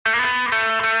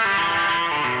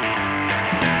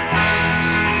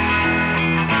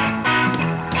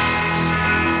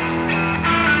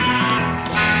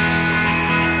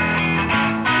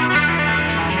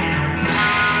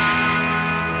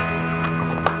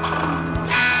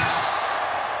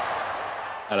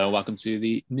Hello, welcome to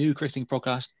the new cricketing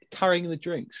podcast, Carrying the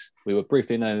Drinks. We were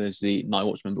briefly known as the Night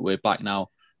Watchmen, but we're back now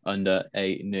under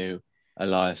a new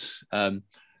alias. I'm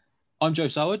Joe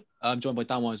Soward. I'm joined by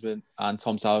Dan Wiseman and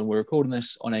Tom Soward. We're recording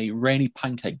this on a rainy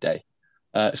pancake day.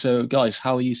 So, guys,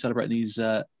 how are you celebrating these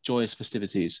joyous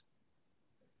festivities?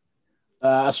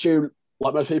 I assume,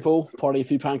 like most people, probably a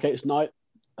few pancakes tonight.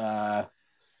 Not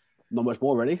much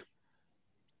more, really.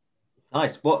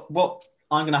 Nice. What?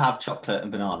 I'm going to have chocolate and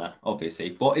banana,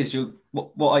 obviously. What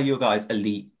are your guys'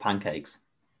 elite pancakes?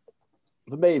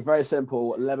 For me, very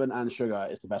simple. Lemon and sugar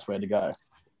is the best way to go.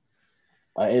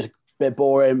 It is a bit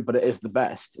boring, but it is the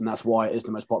best, and that's why it is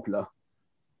the most popular.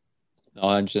 No,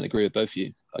 I 100% agree with both of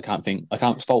you. I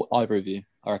can't fault either of you.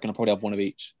 I reckon I'll probably have one of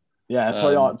each. Yeah,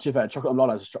 probably. To be fair, chocolate and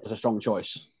banana is a strong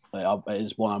choice. It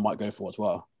is one I might go for as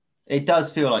well. It does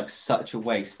feel like such a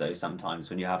waste, though, sometimes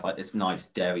when you have like this nice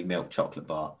dairy milk chocolate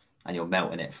bar and you're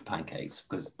melting it for pancakes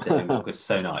because dairy milk is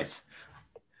so nice.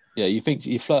 Yeah, you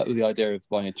flirt with the idea of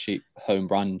buying a cheap home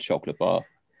brand chocolate bar,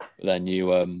 but then you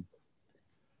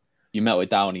melt it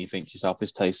down and you think to yourself,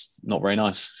 this tastes not very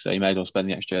nice. So you may as well spend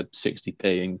the extra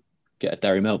 60p and get a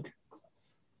dairy milk.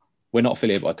 We're not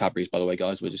affiliated by Cadbury's, by the way,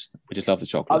 guys. We just love the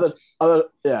chocolate. Other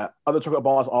chocolate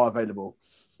bars are available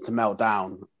to melt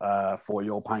down for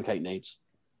your pancake needs.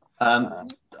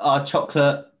 Our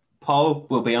chocolate poll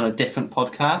will be on a different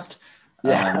podcast.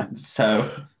 Yeah. So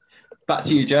back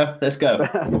to you, Joe. Let's go.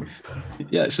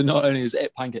 Yeah. So not only is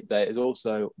it Pancake Day, it was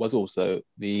also what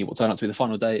turned out to be the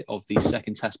final day of the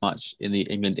second Test match in the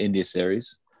England-India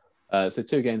series. So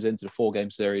 2 games into the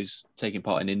 4-game series, taking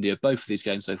part in India. Both of these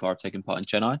games so far have taken part in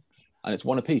Chennai, and it's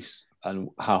one apiece and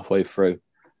halfway through.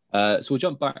 So we'll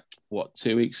jump back,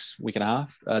 2 weeks, week and a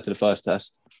half to the first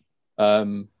test.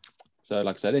 So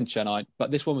like I said, in Chennai, but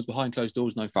this one was behind closed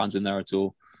doors, no fans in there at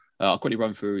all. I'll quickly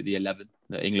run through the 11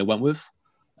 that England went with.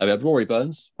 We had Rory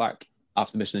Burns back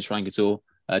after missing the Sri Lanka tour.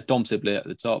 Dom Sibley at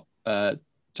the top.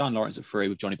 Jan Lawrence at 3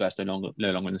 with Johnny Best no longer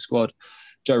in the squad.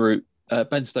 Joe Root,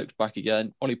 Ben Stokes back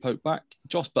again. Ollie Pope back.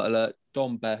 Joss Butler,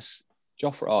 Dom Bess,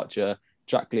 Jofra Archer,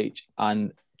 Jack Leach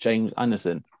and James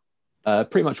Anderson.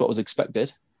 Pretty much what was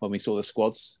expected when we saw the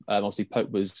squads. Obviously,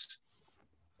 Pope was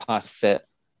past fit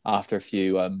after a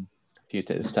few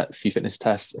fitness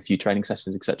tests, a few training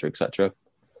sessions, etc., etc. And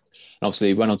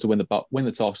obviously, went on to win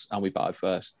the toss, and we batted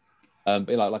first. But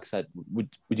like I said, would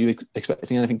you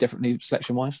expecting anything differently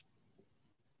selection wise?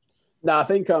 No, I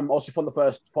think obviously from the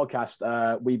first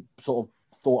podcast, we sort of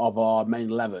thought of our main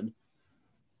 11,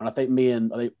 and I think me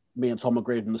and Tom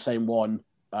agreed on the same one.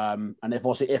 And if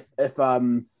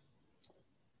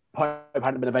Pope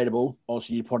hadn't been available,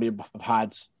 obviously you probably have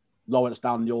had Lawrence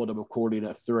down the order with Crawley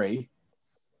at 3.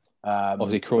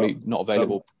 Obviously, Crawley not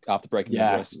available after breaking his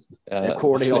wrist.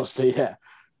 Crawley obviously,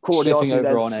 slipping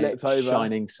over on a over.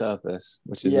 shining surface,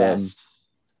 which is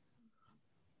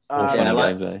funny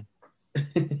game.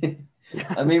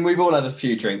 I mean, we've all had a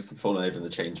few drinks and fallen over in the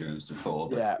change rooms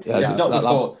before.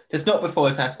 Just not before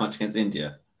a test match against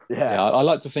India. Yeah, I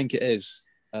like to think it is.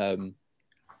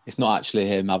 It's not actually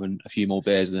him having a few more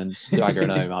beers and then staggering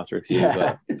home after a few.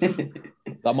 But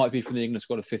that might be from the England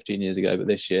squad of 15 years ago. But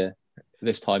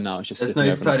this time now, it's just there's sitting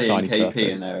no over on a shiny KP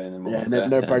surface. in there anymore. Yeah,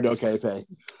 no Freddie or KP.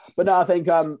 But no, I think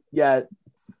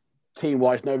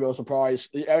team-wise, no real surprise.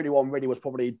 The only one really was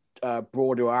probably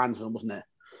Brody or Anderson, wasn't it?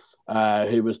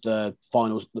 Who was the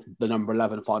number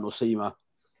 11 final seamer.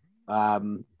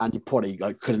 And you probably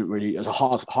couldn't really. It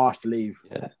was harsh to leave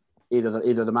either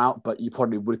of them out, but you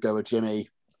probably would go with Jimmy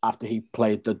after he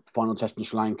played the final test in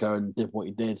Sri Lanka and did what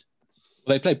he did.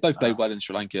 Well, they both played well in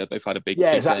Sri Lanka. Both had a big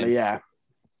exactly game. Yeah.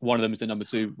 One of them is the number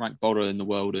 2 ranked bowler in the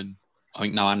world, and I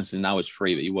think now Anderson is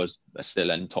 3, but he was still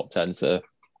in top 10. So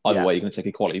either way, you're going to take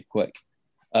equality quick.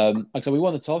 Like I said, we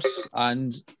won the toss,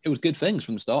 and it was good things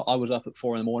from the start. I was up at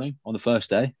 4 a.m. on the first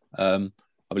day. I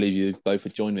believe you both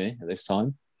had joined me at this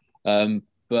time.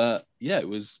 But yeah, it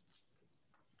was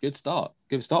good start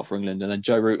for England, and then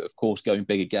Joe Root, of course, going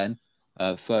big again.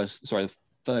 The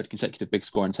 3rd consecutive big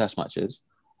score in Test matches.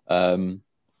 So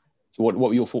what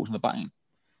were your thoughts on the batting?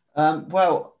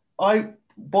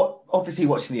 Obviously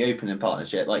watching the opening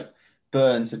partnership, like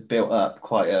Burns had built up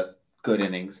quite a good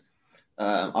innings.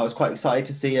 I was quite excited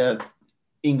to see a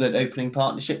England opening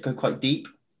partnership go quite deep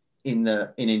in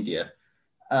India.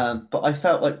 But I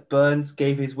felt like Burns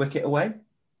gave his wicket away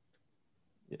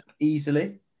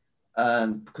easily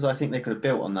because I think they could have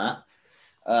built on that.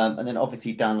 And then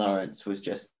obviously Dan Lawrence was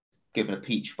just given a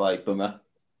peach by Bumrah.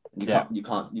 You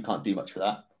can't do much for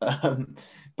that.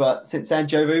 But since then,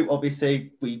 Joe Root,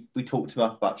 obviously, we talked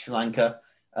about Sri Lanka.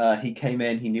 He came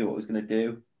in, he knew what he was going to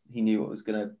do. He knew what he was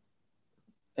going to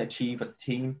achieve at the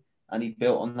team. and he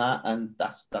built on that, and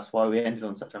that's why we ended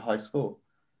on such a high score.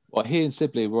 Well, he and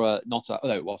Sibley were not,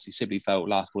 although obviously Sibley fell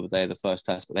last ball of the day of the first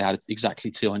test, but they had exactly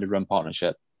 200 run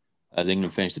partnership as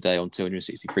England finished the day on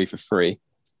 263 for 3.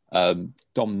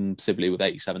 Dom Sibley with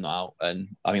 87 not out,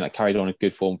 and I think that carried on a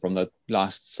good form from the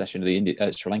last session of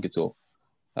the Sri Lanka tour.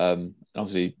 And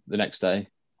obviously, the next day,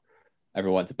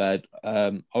 everyone went to bed.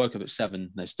 I woke up at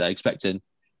 7 this day, expecting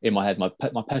in my head, my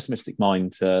pessimistic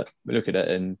mind to look at it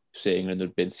and see England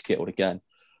had been skittled again.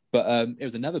 But it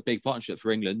was another big partnership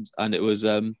for England, and it was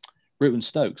Root and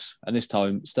Stokes. And this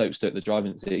time, Stokes stood at the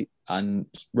driving seat, and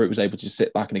Root was able to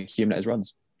sit back and accumulate his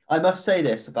runs. I must say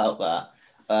this about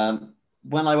that.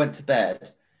 When I went to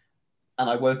bed and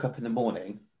I woke up in the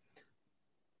morning,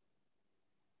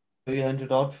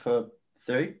 300 odd for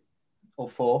 3 or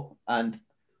 4, and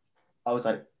I was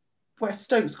like, where's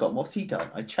Stokes gone? What's he done?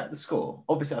 I checked the score.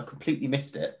 Obviously, I completely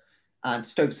missed it. And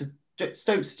Stokes is just,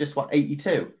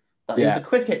 82?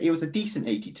 It was a decent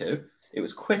 82. It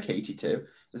was quick 82. It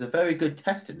was a very good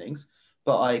test innings,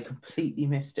 but I completely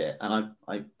missed it. And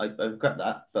I regret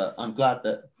that. But I'm glad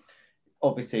that,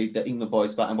 obviously, the England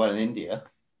boys batting well in India.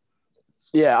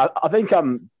 Yeah, I think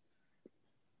from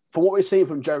what we've seen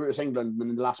from Joe Root's England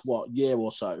in the last, year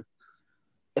or so,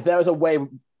 if there was a way we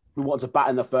wanted to bat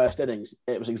in the first innings,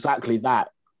 it was exactly that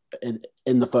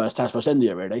in the first test versus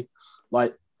India, really.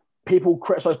 Like, people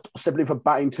criticise Sibley for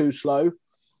batting too slow,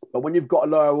 but when you've got a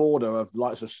lower order of the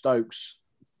likes of Stokes,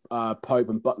 Pope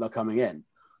and Butler coming in,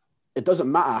 it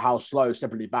doesn't matter how slow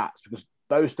Sibley bats because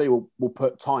those two will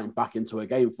put time back into a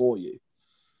game for you.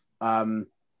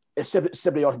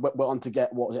 Sibley went on to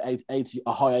get, 80,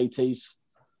 a high 80s,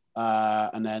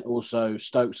 and then also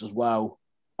Stokes as well,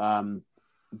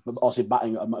 but obviously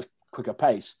batting at a much quicker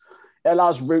pace. It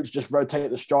allows Root to just rotate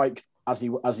the strike as he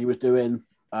was doing,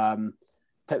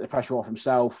 take the pressure off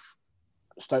himself.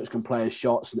 Stokes can play his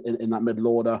shots in that middle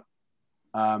order.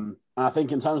 And I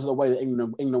think in terms of the way that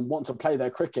England want to play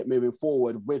their cricket moving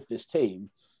forward with this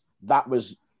team, that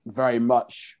was very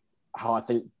much how I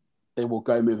think they will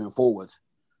go moving forward.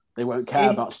 They won't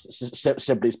care about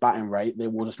Sibley's batting rate. They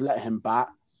will just let him bat.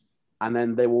 And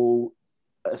then they will,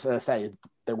 as I say,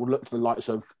 they will look to the likes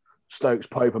of Stokes,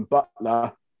 Pope and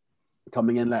Butler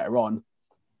coming in later on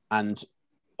and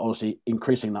obviously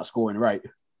increasing that scoring rate.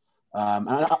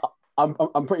 And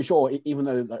I'm pretty sure, even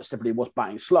though that Sibley was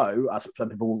batting slow, as some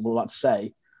people would like to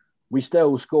say, we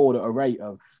still scored at a rate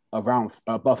of around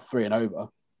above 3 and over,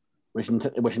 which in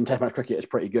Test match cricket is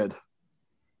pretty good.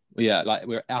 Well, yeah, like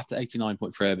we're after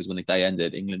 89.3 overs when the day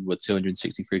ended, England were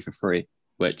 263 for 3,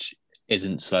 which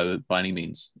isn't slow by any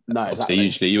means. No, obviously, exactly.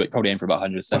 Usually you probably aim for about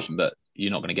 100 a session, but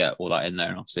you're not going to get all that in there.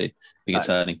 And obviously, being a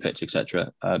turning pitch,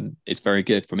 etc., it's very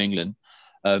good from England.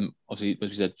 Obviously, as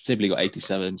we said, Sibley got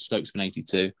 87, Stokes got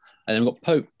 82, and then we've got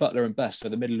Pope, Butler, and Best. So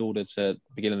the middle order to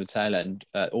begin and the tail end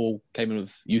all came in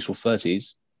with useful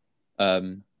 30s.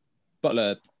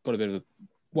 Butler got a bit of a,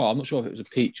 well, I'm not sure if it was a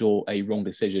peach or a wrong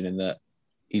decision in that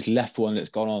he's left one that's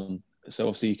gone on. So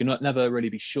obviously you can never really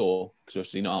be sure because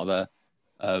obviously not out of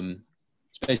there.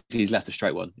 Basically he's left a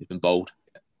straight one. He's been bowled.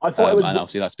 I thought it was, and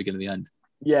obviously that's the beginning of the end.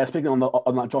 Yeah, speaking on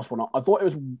that Josh one, I thought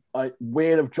it was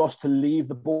weird of Josh to leave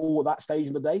the ball at that stage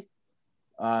of the day,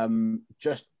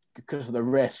 just because of the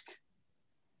risk.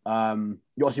 You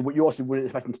obviously wouldn't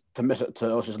expect him to miss it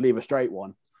to just leave a straight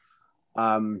one.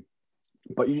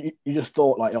 But you just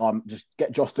thought like, just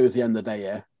get Josh through to the end of the day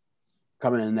here.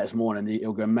 Coming in the next morning,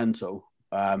 he'll go mental.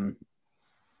 And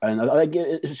I think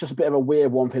it's just a bit of a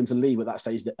weird one for him to leave at that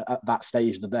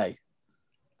stage of the day.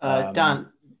 Dan,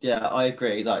 yeah, I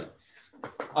agree. Like,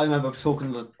 I remember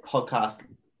talking to the podcast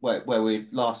where we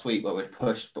last week where we'd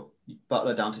pushed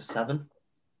Butler down to 7.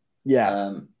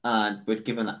 Yeah. And we'd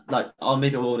given that, like, our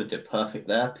middle order did perfect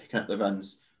there, picking up the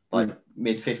runs like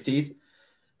mid 50s.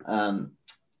 And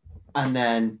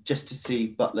then just to see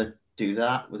Butler do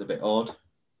that was a bit odd.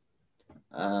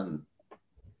 And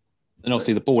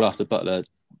obviously the ball after Butler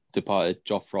departed,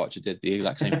 Jofra Archer did the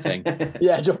exact same thing.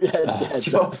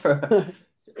 Jofra.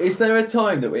 Is there a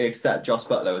time that we accept Josh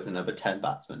Butler as a number 10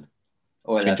 batsman?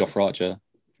 Or During Jofra Archer.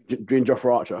 During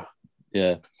Jofra Archer.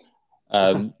 Yeah.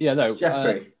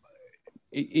 Jeffrey.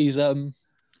 He's one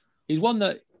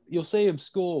that you'll see him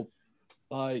score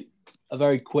like a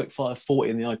very quick 40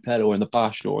 in the iPad or in the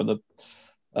bash or in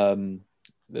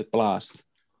the blast.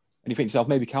 And you think to yourself,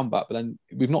 maybe come back, but then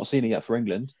we've not seen it yet for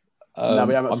England.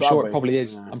 I'm sure it probably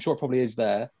is. Yeah. I'm sure it probably is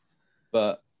there,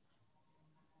 but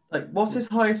like, what's his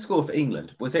highest score for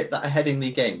England? Was it that heading the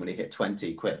game when he hit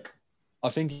 20 quick? I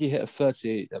think he hit a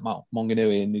 30 at Mount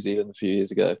Maunganui in New Zealand a few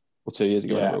years ago, or 2 years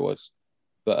ago, whatever it was.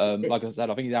 But like I said,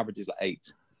 I think his average is like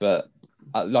 8. But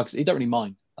like he don't really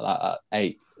mind at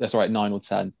 8. That's right, 9 or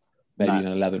 10, maybe No.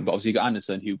 even 11. But obviously you got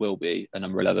Anderson, who will be a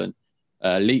number 11.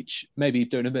 Leach, maybe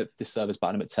doing a bit of disservice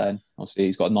batting him at 10. Obviously,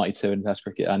 he's got a 92 in Test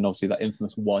cricket, and obviously that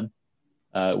infamous 1,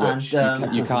 which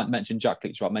you can't mention Jack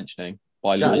Leach without mentioning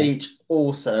by Jack law. Leach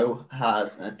also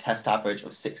has a Test average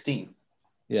of 16.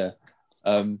 Yeah.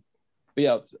 But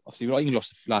yeah, obviously, England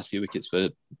lost the last few wickets for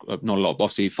not a lot, but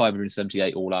obviously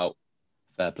 578 all out.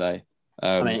 Fair play.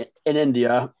 I mean, in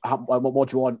India, what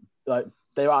do you want? Like,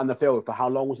 they were out in the field for how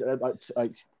long was it? Like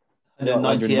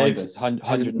 190 overs.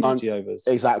 190 overs.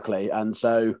 Exactly. And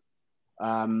so,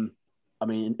 I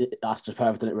mean, that's just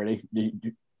perfect, isn't it, really?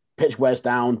 You pitch wears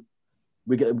down.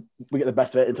 We get the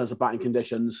best of it in terms of batting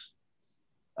conditions.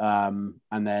 And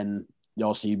then,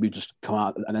 obviously, we just come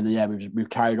out. And then, we've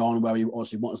carried on where we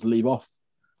obviously want us to leave off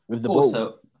with the ball.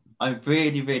 Also, I'm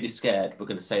really, really scared we're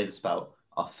going to say this about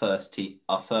our first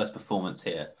performance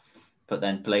here, but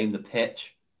then blame the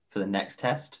pitch for the next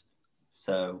test.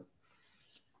 So...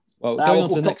 Well, going on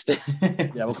to the next...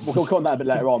 Yeah, we'll come on that a bit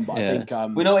later on, but I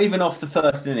think... we're not even off the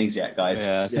first innings yet, guys.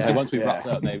 Yeah, so once we've wrapped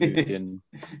up, maybe we can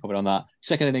comment on that.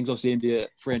 Second innings, obviously, India,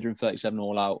 337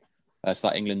 all out. So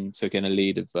that England took in a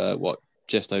lead of,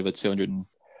 just over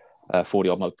 240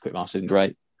 odd. My quick maths isn't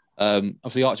great.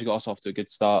 Obviously, Archer got us off to a good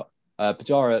start.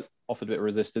 Pujara offered a bit of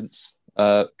resistance.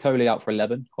 Kohli out for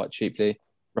 11, quite cheaply.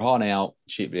 Rahane out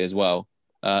cheaply as well.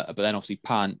 But then, obviously,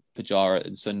 Pant, Pujara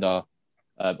and Sundar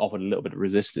offered a little bit of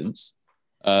resistance.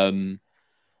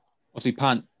 Obviously,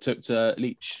 Pant took to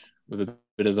Leach with a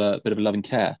bit of a loving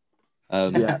care.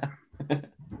 Well,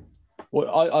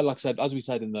 I like I said, as we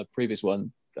said in the previous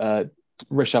one,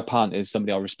 Rishabh Pant is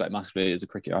somebody I respect massively as a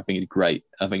cricketer. I think he's great.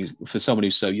 I think for someone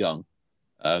who's so young,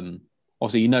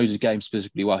 obviously he knows his game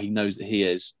specifically well. He knows that he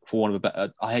is, for one of a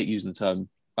better. I hate using the term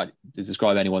to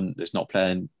describe anyone that's not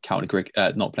playing county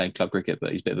cricket, not playing club cricket,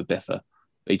 but he's a bit of a biffer.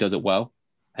 But he does it well.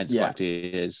 Hence the fact he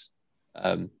is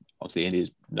obviously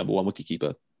India's number 1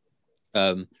 wicketkeeper.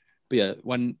 But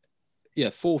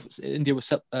yeah, India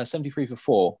was 73 for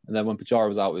 4, and then when Pujara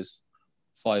was out, it was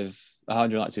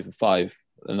 192 for 5,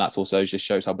 and that's also just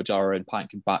shows how Pujara and Pant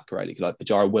can bat correctly. Like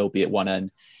Pujara will be at one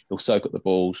end, he'll soak up the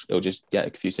balls, he'll just get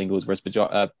a few singles, whereas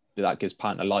Pujara that gives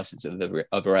Pant a license at the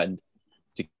other end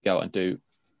to go out and do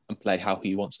and play how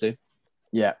he wants to.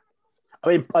 Yeah. I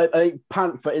mean, I think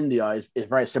Pant for India is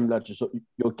very similar to sort of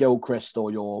your Gilchrist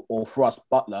or for us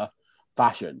Butler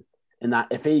fashion, in that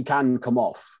if he can come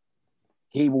off,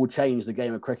 he will change the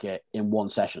game of cricket in one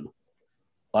session.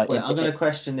 Like, I'm going to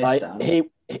question this. Dan.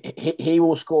 He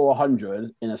will score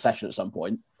 100 in a session at some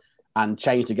point and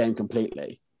change the game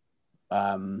completely.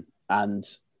 And I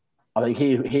think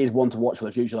he's one to watch for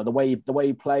the future. Like the way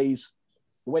he plays.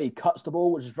 The way he cuts the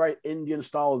ball, which is very Indian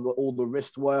style, all the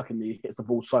wrist work, and he hits the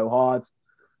ball so hard.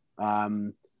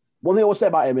 One thing I will say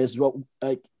about him is,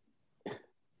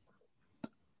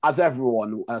 as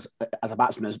everyone, as a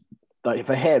batsman, is like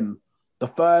for him, the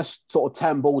first sort of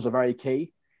 10 balls are very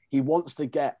key. He wants to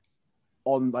get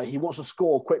on, he wants to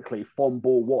score quickly from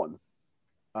ball 1.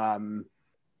 And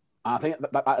I think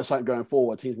that is something going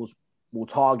forward. Teams will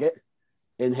target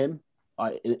in him.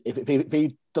 If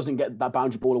he doesn't get that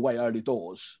boundary ball away early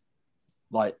doors,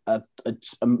 he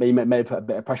may put a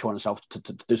bit of pressure on himself to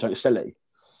do something silly.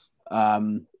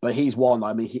 But he's one.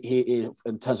 I mean, he is,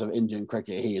 in terms of Indian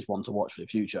cricket, he is one to watch for the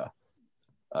future.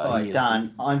 All right,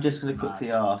 Dan, I'm just going to quickly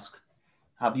ask: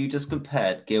 have you just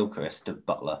compared Gilchrist to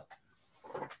Butler?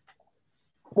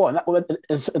 Well,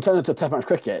 in terms of Test match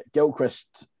cricket, Gilchrist,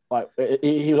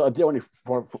 he was only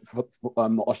for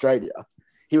Australia.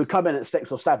 He would come in at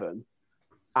 6 or 7.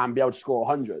 And be able to score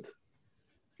 100,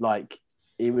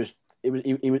 he was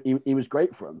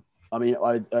great for him. I mean,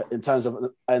 in terms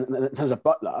of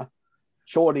Butler,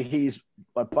 surely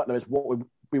Butler is what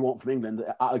we want from England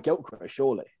out of Gilchrist.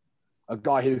 Surely, a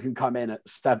guy who can come in at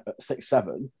 6,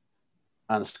 7,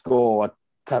 and score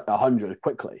 100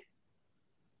 quickly.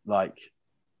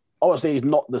 Obviously, he's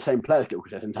not the same player as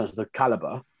Gilchrist in terms of the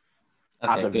caliber.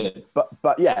 Good.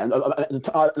 But yeah,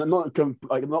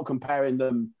 I'm not comparing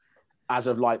them. As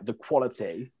of the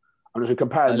quality, I'm just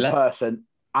comparing the person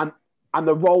and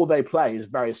the role they play is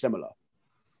very similar.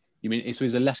 You mean so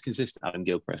he's a less consistent Adam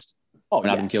Gilchrist?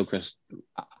 Adam Gilchrist,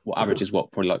 averages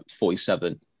probably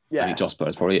 47. Yeah, I think Josh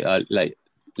Butler's probably late.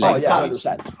 Oh yeah,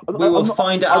 100%. We will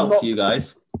find it out for you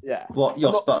guys. Yeah, what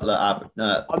Josh Butler I'm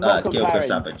not Gilchrist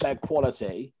comparing average. Their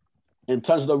quality in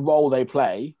terms of the role they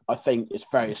play. I think it's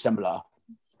very similar.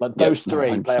 Those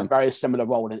three play a very similar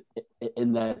role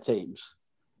in their teams.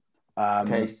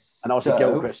 And also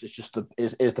Gilchrist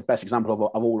is the best example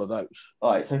of all of those.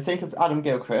 All right, so think of Adam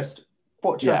Gilchrist.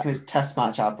 What do you reckon his Test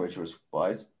match average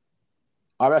was?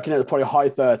 I reckon it was probably high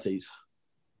 30s.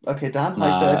 Okay, Dan,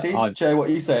 Nah, high 30s. Joe, what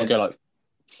are you I'll saying? go like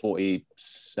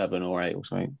 47 or 8 or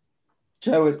something.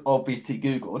 Joe has obviously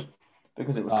Googled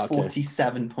because it was Okay.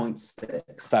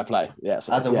 47.6 Fair play. Yeah.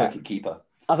 So, as a yeah. wicket keeper.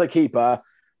 As a keeper,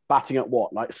 batting at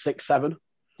what, like 6-7?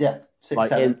 Yeah, 6, Like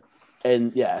 7.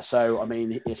 yeah. So I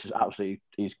mean, it's just absolutely,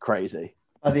 he's crazy.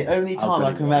 The only How time good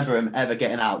I he can was. remember him ever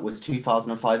getting out was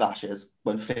 2005 Ashes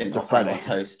when Finn To had him Freddie. on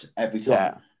toast every time.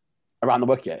 Yeah. Around the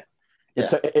wicket. Yeah.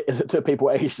 It took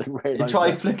people ages to You realise.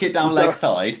 try flick it down leg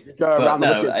side, go but around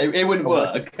the no, wicket. it wouldn't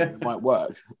work. It might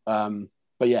work.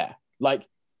 But yeah, like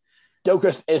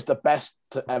Gilchrist is the best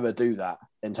to ever do that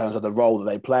in terms of the role that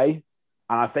they play.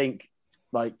 And I think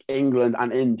like England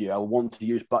and India want to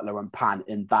use Butler and Pant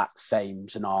in that same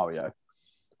scenario.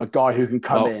 A guy who can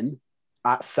come in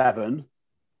at 7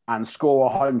 and score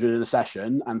 100 in a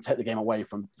session and take the game away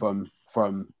from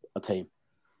a team.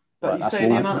 But you say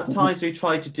the amount of times we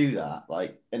tried to do that,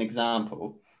 like an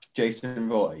example, Jason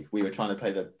Roy, we were trying to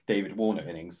play the David Warner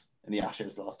innings in the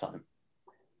Ashes last time.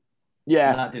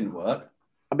 Yeah. And that didn't work.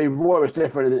 I mean, Roy was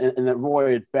different in that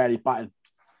Roy had barely batted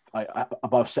like,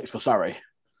 above 6 for Surrey.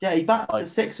 Yeah, he batted at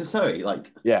 6 for Surrey.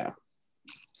 Yeah.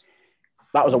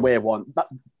 That was a weird one.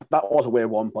 That was a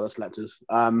weird one by the selectors.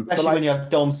 Especially when you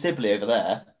have Dom Sibley over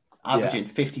there, averaging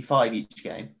 55 each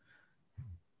game.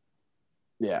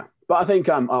 Yeah. But I think,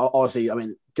 obviously, I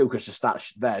mean, Gilchrist's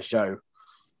stats there show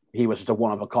he was just a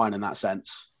one of a kind in that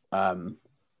sense.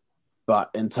 But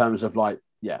in terms of the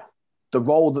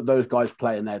role that those guys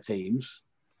play in their teams,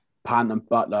 Pant and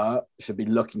Butler should be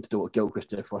looking to do what Gilchrist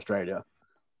did for Australia.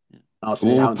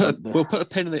 We'll put a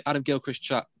pin in the Adam Gilchrist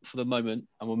chat for the moment,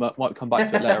 and we might come back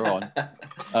to it later on.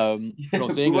 But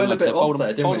obviously England, like I said, bowled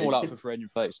them all out for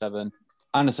 337.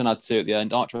 Anderson had 2 at the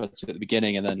end, Archer had 2 at the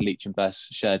beginning, and then Leach and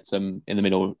Best shared some in the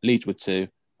middle. Leach with 2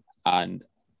 and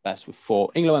Best with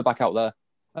 4. England went back out there,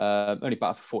 only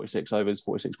batted for 46 overs,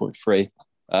 46.3,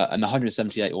 and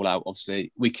 178 all out.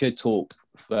 Obviously, we could talk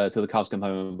till the cows come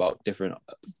home about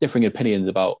differing opinions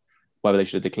about whether they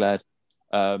should have declared.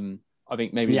 I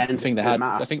think maybe the thing they had,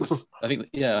 I think I was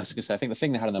gonna say, I think the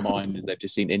thing they had in their mind is they've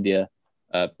just seen India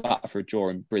bat for a draw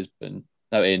in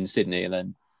Sydney, and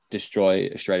then destroy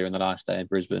Australia in the last day in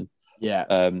Brisbane. Yeah,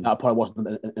 that probably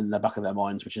wasn't in the back of their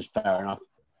minds, which is fair enough.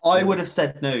 I would have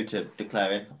said no to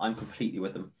declaring. I'm completely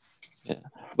with them. Yeah,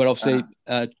 but obviously,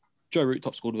 Joe Root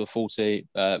top scored with a 40,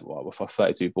 with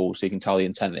 32 balls, so you can tell the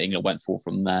intent that England went for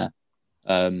from there.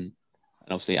 And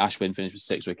obviously, Ashwin finished with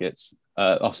 6 wickets.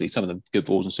 Obviously, some of them good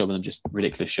balls and some of them just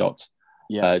ridiculous shots.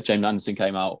 Yeah, James Anderson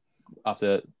came out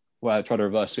after tried to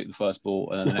reverse sweep the first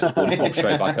ball, and then the next ball he popped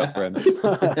straight back up for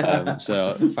him.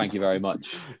 So thank you very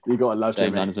much. You got to love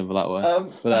James Anderson for that one.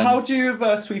 How do you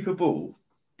reverse sweep a ball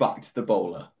back to the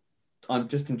bowler? I'm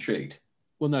just intrigued.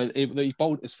 Well, no, he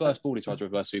bowled his first ball. He tried to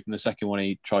reverse sweep, and the second one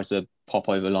he tried to pop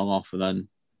over long off, and then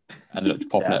ended up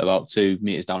popping it about 2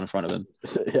 meters down in front of him.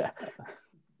 Yeah.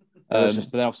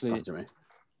 But then obviously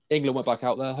England went back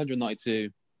out there,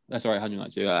 192.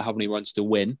 How many runs to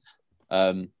win?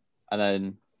 And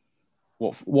then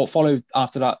what followed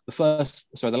after that?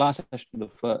 The last session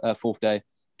of the 4th day,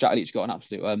 Jack Leach got an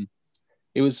absolute.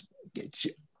 It was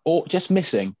just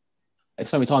missing.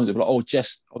 So many times, but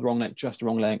just the wrong length, just the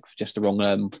wrong length, just the wrong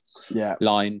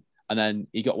line, and then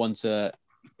he got one to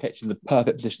pitch in the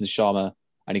perfect position to Sharma,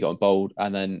 and he got bowled,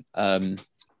 and then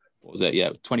what was it?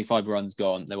 Yeah, 25 runs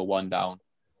gone. They were 1 down,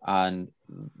 and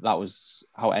that was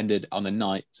how it ended on the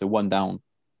night. So 1 down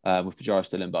with Pujara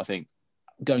still in. But I think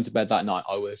going to bed that night,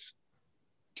 I was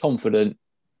confident,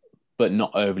 but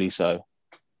not overly so.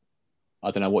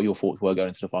 I don't know what your thoughts were going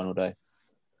into the final day.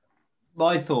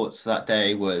 My thoughts for that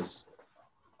day was,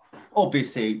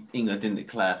 obviously, England didn't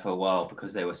declare for a while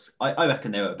because I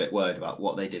reckon they were a bit worried about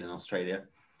what they did in Australia.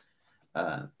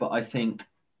 But I think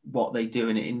what they do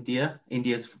in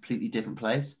India's a completely different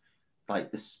place.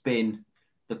 Like the spin,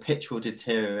 the pitch will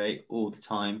deteriorate all the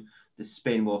time. The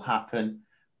spin will happen.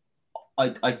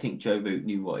 I think Joe Root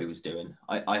knew what he was doing.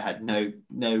 I had no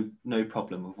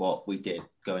problem with what we did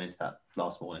going into that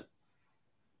last morning.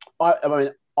 I mean,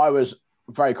 I was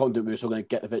very confident we were still going to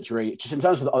get the victory, just in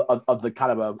terms of the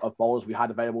caliber of bowlers we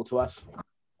had available to us.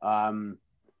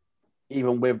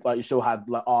 Even with you still had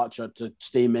Archer to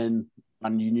steam in,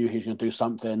 and you knew he was going to do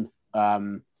something.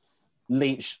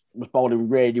 Leach was bowling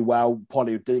really well.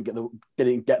 Polly didn't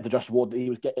get the just award that he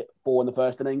was getting for in the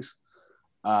first innings.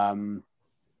 I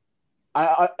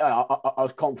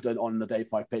was confident on the day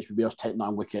 5 pitch we'd be able to take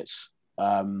 9 wickets.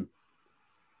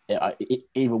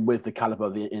 Even with the caliber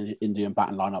of the Indian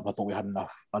batting lineup, I thought we had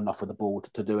enough with the ball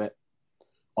to do it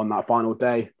on that final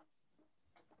day.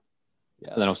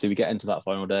 Yeah, and then obviously we get into that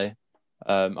final day.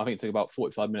 I think it took about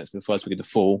 45 minutes for the first wicket to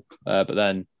fall, but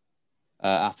then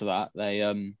After that, they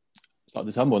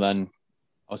started to tumble. Then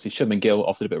obviously Shubman Gill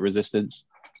offered a bit of resistance.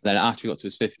 Then after he got to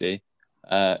his 50,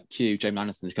 James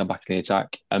Anderson's come back in the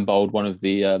attack and bowled one of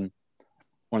the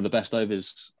best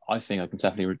overs I think I can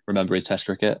definitely remember in Test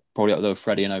cricket. Probably up there with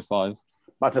Freddie in 05.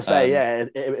 But to say,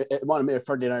 it reminded me of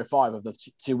Freddie in 05 of the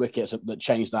two wickets that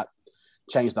changed that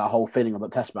whole feeling of the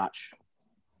Test match.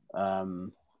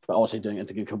 But also doing it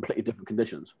in completely different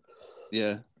conditions.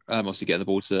 Yeah, obviously getting the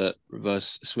ball to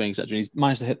reverse swing, etc. And he's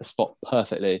managed to hit the spot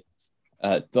perfectly.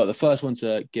 Like the first one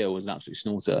to Gill was an absolute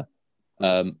snorter.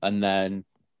 And then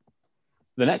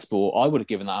the next ball, I would have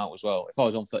given that out as well. If I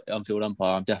was on field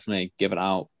umpire, I'm definitely giving it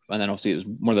out. And then obviously it was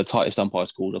one of the tightest umpire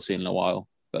calls I've seen in a while.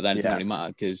 But then it doesn't really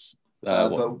matter because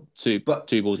two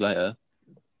balls later.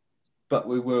 But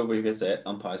we will revisit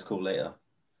umpire's call later.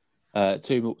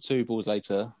 Two balls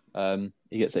later,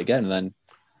 he gets it again, and then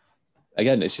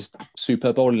again it's just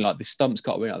super bowling. Like the stumps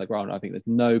cartwheeling out of the ground. I think there's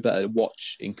no better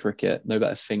watch in cricket, no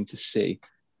better thing to see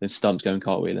than stumps going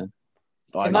cartwheeling.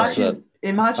 Imagine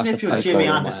if you're Jimmy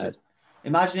Anderson.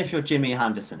 Imagine if you're Jimmy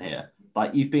Anderson here.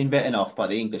 Like you've been written off by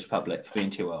the English public for being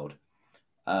too old,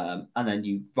 and then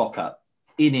you rock up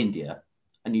in India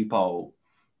and you bowl.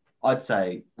 I'd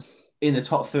say in the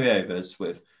top 3 overs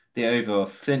with the over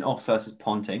of Flintoff versus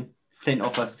Ponting,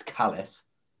 Flintoff versus Callis,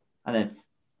 and then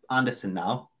Anderson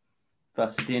now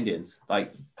versus the Indians.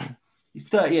 Like, he's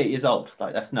 38 years old.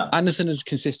 Like, that's nuts. Anderson is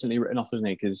consistently written off, isn't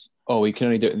he? Because, he can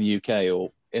only do it in the UK,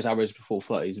 or his average before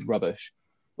 30 is rubbish.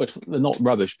 Which, not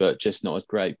rubbish, but just not as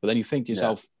great. But then you think to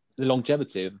yourself, the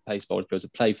longevity of a pace bowler to be able to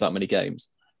play for that many games,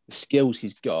 the skills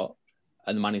he's got,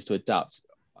 and the managed to adapt.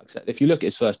 Like I said, if you look at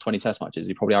his first 20 Test matches,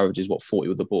 he probably averages, 40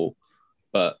 with the ball.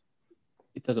 But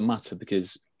it doesn't matter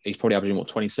because he's probably averaging,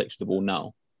 26 with the ball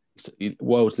now. He's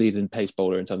world's leading pace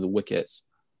bowler in terms of wickets,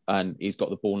 and he's got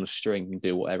the ball on a string and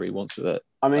do whatever he wants with it.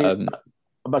 I mean, I'm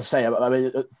about to say,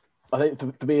 I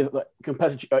think for me,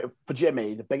 compared to for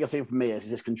Jimmy, the biggest thing for me is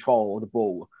his control of the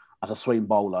ball as a swing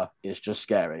bowler is just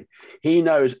scary. He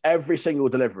knows every single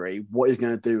delivery, what he's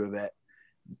going to do with it.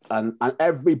 And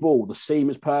every ball, the seam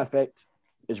is perfect,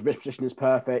 his wrist position is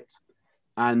perfect.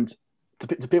 And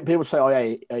to people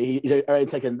say, he's only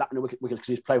taken that many wickets because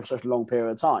he's played for such a long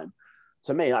period of time.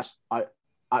 To me, that's a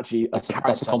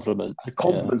compliment. A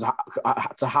compliment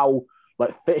to how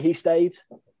fit he stayed,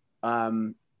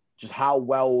 just how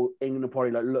well England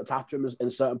probably looked after him in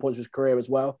certain points of his career as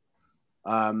well.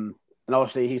 And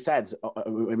obviously, he said,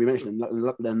 when we mentioned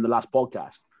in the last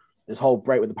podcast, this whole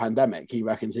break with the pandemic, he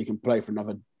reckons he can play for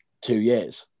another 2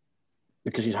 years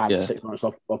because he's had 6 months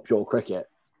off pure cricket.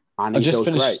 And I've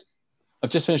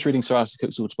just finished reading Sir Alistair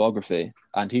Cook's autobiography,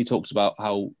 and he talks about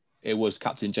how it was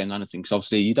Captain James Anderson, because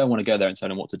obviously you don't want to go there and tell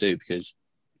him what to do because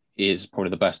he is probably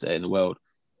the best at it in the world.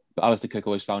 But Alistair Cook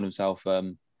always found himself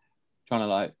trying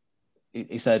to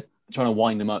trying to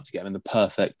wind him up to get him in the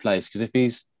perfect place. Because if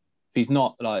he's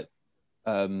not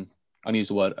I use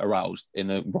the word aroused in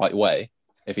the right way,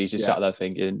 if he's just sat there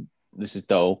thinking this is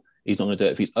dull, he's not going to do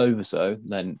it. If he's over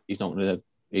then he's going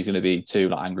to be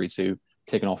too angry, too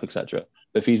kicking off, etc.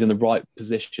 But if he's in the right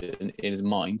position in his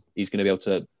mind, he's going to be able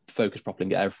to focus properly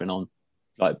and get everything on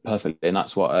perfectly. And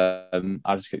that's what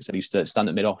Alistair Cook said. He used to stand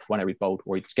at mid off whenever he bowled,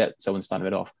 or he'd get someone standing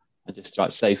mid off and just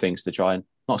say things to try and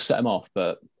not set him off,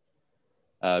 but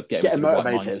get him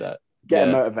motivated. Right mindset. Get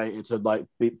him motivated to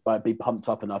be pumped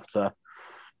up enough to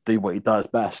do what he does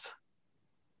best.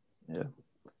 Yeah.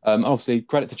 Obviously,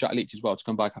 credit to Jack Leach as well to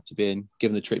come back after being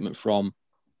given the treatment from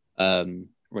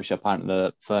Rishabh Pant in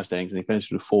the first innings, and he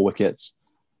finished with 4 wickets.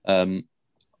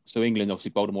 So England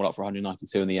obviously bowled them all up for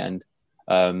 192 in the end.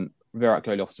 Virat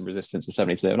Kohli offered some resistance for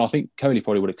 72, and I think Kohli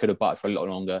probably could have batted for a lot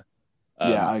longer.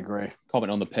 I agree.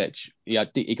 Comment on the pitch. He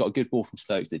got a good ball from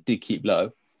Stokes that did keep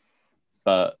low,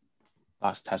 but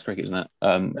that's Test cricket, isn't it?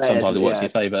 Sometimes it works in your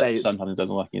favour, sometimes it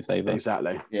doesn't work in your favour.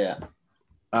 Exactly. Yeah.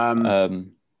 I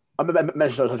mean, I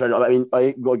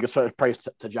got to give so much praise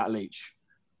to Jack Leach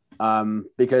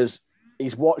because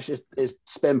he's watched his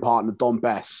spin partner Don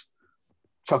Bess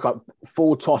chuck up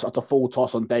full toss after full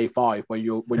toss on day 5 when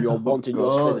you're wanting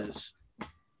your spinners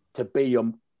to be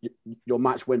your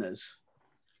match winners,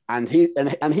 and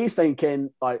he's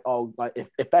thinking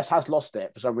if Bess has lost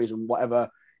it for some reason, whatever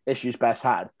issues Bess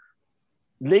had,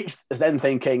 Leach is then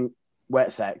thinking,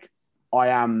 wet sec, I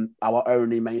am our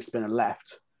only main spinner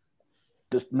left.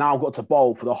 Just now got to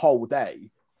bowl for the whole day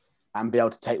and be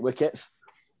able to take wickets.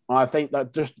 And I think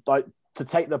that just to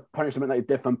take the punishment that he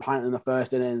did from Pant in the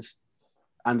first innings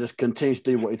and just continue to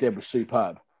do what he did was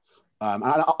superb. And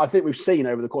I think we've seen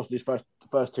over the course of these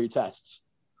first 2 tests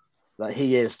that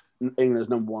he is England's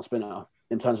number 1 spinner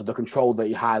in terms of the control that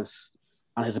he has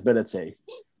and his ability.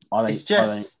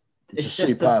 It's just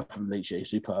superb from Leachy,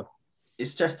 superb.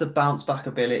 It's just the bounce back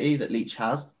ability that Leach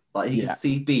has. Like he could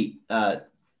see beat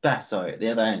Best, at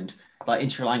the other end, like in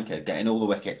Sri Lanka, getting all the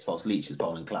wickets whilst Leach is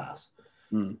bowling class.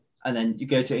 Mm. And then you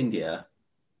go to India,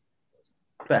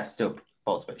 Best still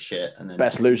bowls a bit shit, and then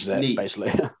Best loses it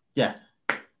basically. Yeah,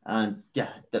 and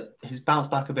his bounce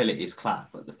back ability is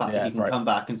class. Like the fact that he can come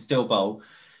back and still bowl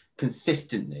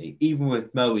consistently, even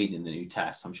with Moeen in the new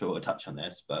test. I'm sure we'll touch on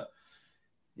this, but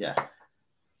yeah.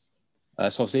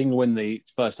 So obviously England win the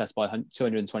first test by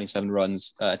 227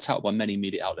 runs, touted by many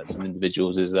media outlets and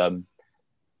individuals as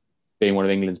being one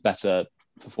of England's better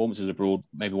performances abroad,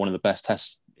 maybe one of the best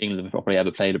tests England have probably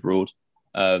ever played abroad.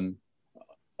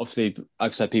 Obviously, like I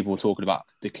said, people were talking about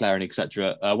declaring,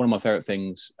 etc. One of my favourite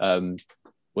things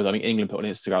was, I think, England put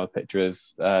on Instagram a picture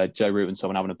of Joe Root and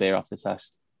someone having a beer after the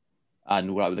test,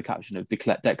 and with the caption of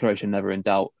 "Declaration never in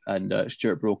doubt." And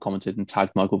Stuart Broad commented and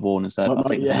tagged Michael Vaughan and said, "I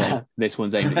think this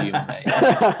one's aimed at you, mate,"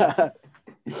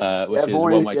 which is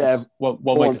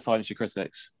one way to silence your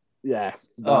critics. Yeah,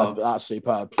 that's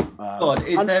superb. God,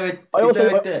 I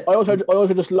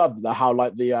also just love how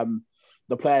like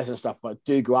the players and stuff like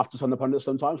do go after some of the pundits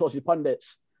sometimes. Obviously,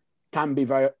 pundits can be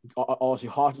very obviously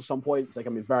harsh at some points. They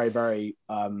can be very, very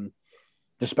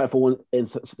disrespectful in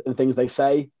things they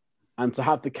say, and to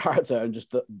have the character and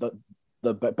just the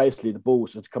basically the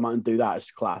balls to come out and do that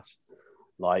is class.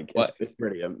 Like it's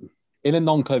brilliant. In a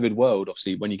non-COVID world,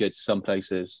 obviously, when you go to some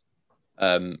places,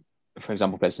 for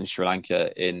example, places in Sri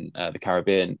Lanka, in the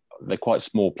Caribbean, they're quite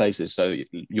small places, so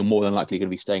you're more than likely going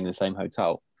to be staying in the same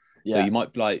hotel. Yeah. So you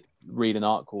might like read an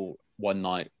article one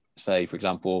night, say, for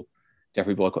example,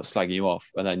 Jeffrey Boycott's slagging you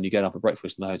off, and then you get up for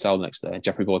breakfast in the hotel the next day, and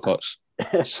Jeffrey Boycott's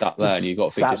sat there, and you've got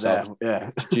to think yourself,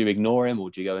 do you ignore him,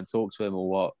 or do you go and talk to him, or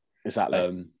what?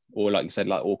 Exactly. Or like you said,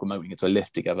 like all promoting it to a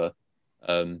lift together.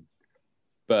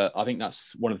 But I think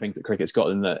that's one of the things that cricket's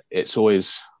got, in that it's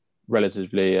always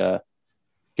relatively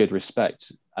good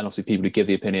respect, and obviously people who give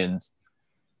the opinions.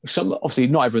 Some obviously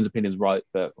not everyone's opinion is right,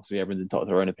 but obviously everyone's entitled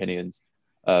to their own opinions.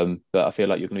 But I feel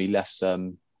like you're going to be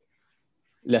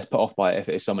less put off by it if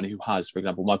it is someone who has, for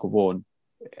example, Michael Vaughan.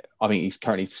 I think he's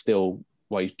currently still,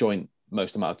 he's joint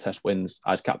most amount of test wins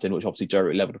as captain, which obviously Joe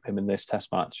Root levelled with him in this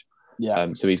test match.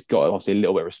 Yeah. So he's got obviously a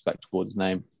little bit of respect towards his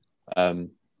name.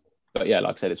 But yeah,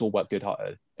 like I said, it's all about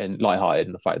good-hearted and light-hearted,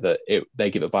 and the fact that they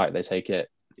give it back, they take it,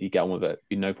 you get on with it.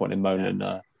 Be no point in moaning and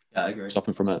I agree.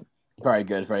 stopping from it. Very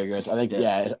good, very good. I think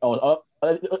it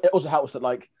also helps that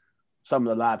like some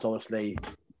of the lads obviously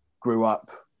grew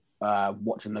up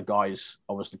watching the guys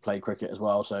obviously play cricket as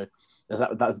well. So there's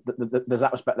that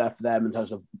respect there for them in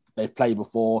terms of they've played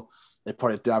before. They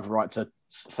probably do have the right to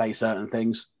say certain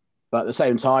things, but at the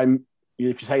same time,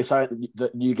 if you say something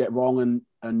that you get wrong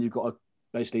and you've got to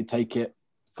basically take it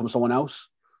from someone else,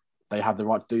 they have the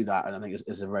right to do that. And I think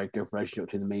it's a very good relationship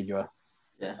between the media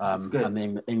and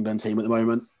the England team at the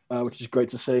moment, which is great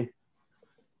to see.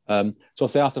 So I'll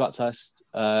say after that test,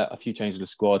 a few changes in the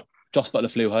squad. Joss Butler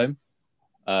flew home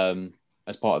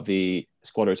as part of the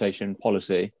squad rotation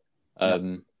policy.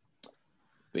 But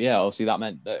yeah, obviously that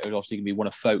meant that it was obviously going to be one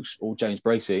of Folkes or James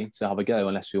Bracey to have a go,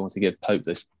 unless we want to give Pope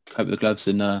the gloves.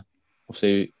 And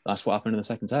obviously that's what happened in the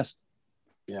second test.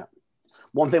 Yeah.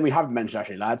 One thing we haven't mentioned,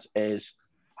 actually, lads, is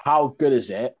how good is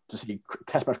it to see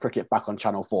Test match cricket back on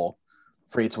Channel 4,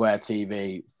 free-to-air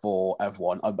TV for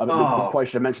everyone? I probably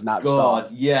should have mentioned that at the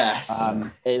start. Yes.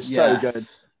 It's so good.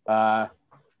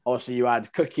 Obviously, you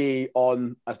had Cookie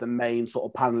on as the main sort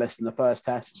of panelist in the first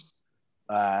test.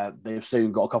 They've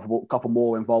soon got a couple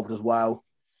more involved as well.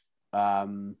 I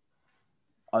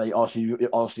think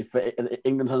obviously for England,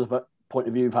 in terms of a point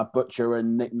of view, we've had Butcher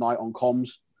and Nick Knight on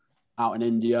comms out in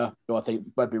India, who I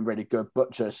think both been really good.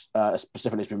 Butcher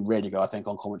specifically has been really good, I think,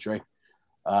 on commentary.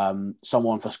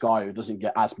 Someone for Sky who doesn't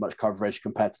get as much coverage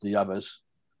compared to the others.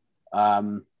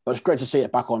 But it's great to see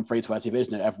it back on free-to-air TV,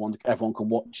 isn't it? Everyone can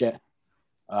watch it.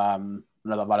 I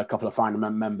know I've had a couple of final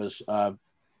members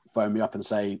phone me up and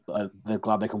say they're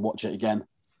glad they can watch it again.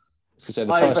 So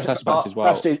the first test match as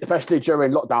well, especially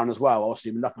during lockdown as well.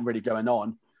 Obviously, with nothing really going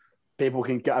on, people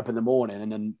can get up in the morning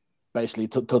and then basically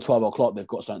till 12 o'clock they've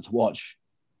got something to watch.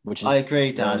 Which is, I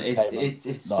agree, Dan.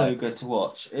 It's so good to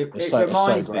watch. It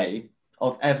reminds me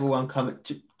of everyone coming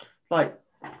to, like,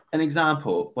 an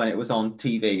example when it was on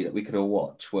TV that we could all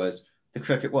watch was the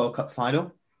Cricket World Cup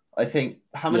final. I think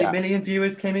how many million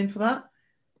viewers came in for that?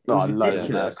 It was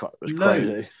ridiculous. It was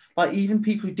crazy. Like, even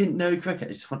people who didn't know cricket,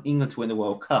 they just want England to win the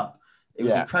World Cup. It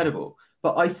was incredible.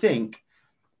 But I think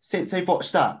since they've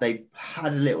watched that, they've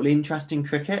had a little interest in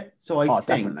cricket. So I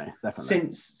think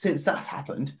definitely. since that's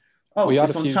happened,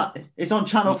 it's on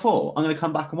Channel 4. I'm going to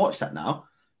come back and watch that now.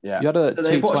 Yeah. You had so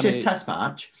they've watched this test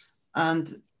match.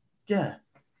 And yeah,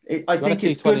 I think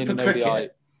it's good for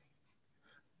cricket.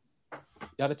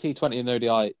 You had a T20 in the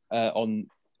ODI on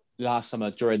last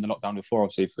summer during the lockdown before,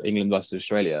 obviously, for England versus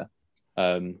Australia,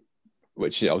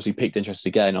 which obviously piqued interest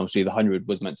again. Obviously, the 100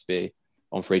 was meant to be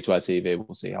on free-to-air TV.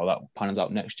 We'll see how that pans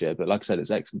out next year. But like I said,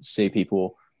 it's excellent to see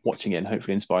people watching it and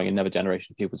hopefully inspiring another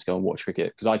generation of people to go and watch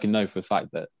cricket. Because I can know for a fact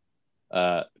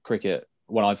that cricket,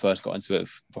 when I first got into it,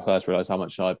 first realised how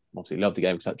much I obviously loved the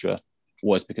game, etc.,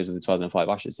 was because of the 2005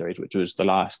 Ashes series, which was the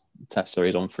last test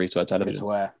series on free-to-air television.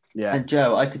 Yeah. And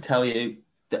Joe, I could tell you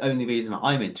the only reason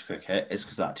I'm into cricket is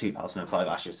because of that 2005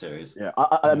 Ashes series. Yeah,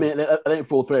 I mean, I think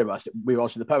for all three of us, we were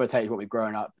obviously the permutation when we were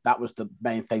growing up. That was the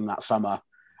main thing that summer.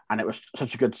 And it was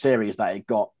such a good series that it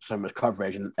got so much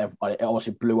coverage and it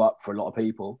obviously blew up for a lot of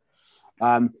people.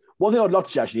 One thing I'd love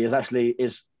to see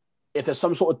is if there's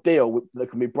some sort of deal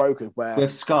that can be brokered where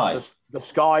with Sky, the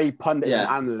Sky pundits and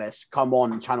analysts come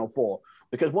on Channel 4.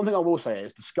 Because one thing I will say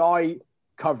is the Sky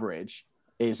coverage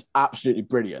is absolutely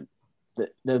brilliant.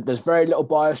 There's very little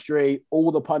biasry.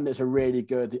 All the pundits are really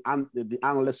good. The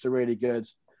analysts are really good.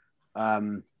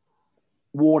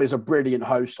 Ward is a brilliant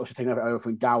host. Obviously taking over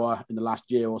from Gower in the last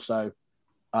year or so.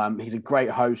 He's a great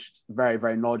host, very,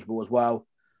 very knowledgeable as well.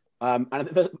 And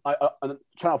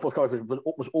Channel 4 coverage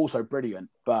was also brilliant.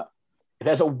 But if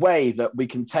there's a way that we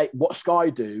can take what Sky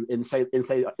do in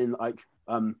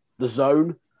The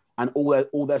Zone and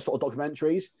all their sort of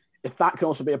documentaries, if that can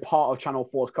also be a part of Channel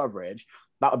 4's coverage,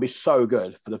 that would be so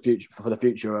good for the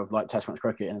future of like Test match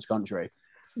cricket in this country.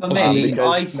 Because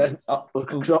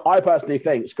I personally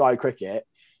think Sky Cricket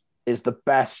is the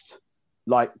best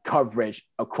like coverage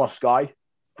across Sky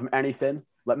from anything.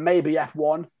 Like maybe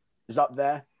F1 is up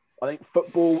there. I think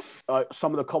football,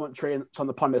 some of the commentary and some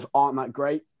of the pundits aren't that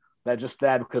great. They're just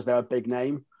there because they're a big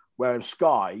name. Whereas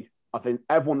Sky, I think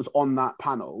everyone that's on that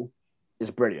panel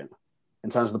is brilliant in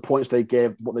terms of the points they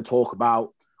give, what they talk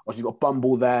about. Obviously, you've got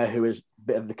Bumble there, who is a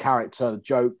bit of the character, the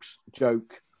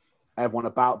joke everyone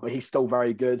about, but he's still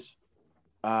very good.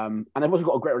 And they've also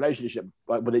got a great relationship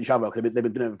with each other because they've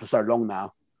been doing it for so long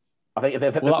now. I think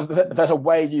if there's a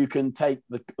way you can take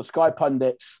the Sky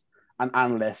pundits and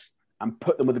analysts and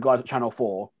put them with the guys at Channel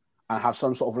 4 and have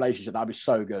some sort of relationship, that'd be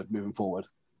so good moving forward.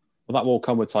 Well, that will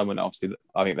come with time when obviously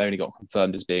I think they only got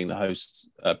confirmed as being the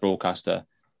host broadcaster.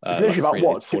 It's literally about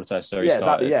what? Before the test series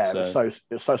started. Exactly. Yeah, so. It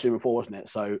was so soon before, wasn't it?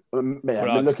 So I'm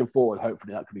looking forward.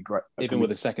 Hopefully, that could be great. Even with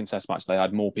the second test match, they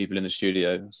had more people in the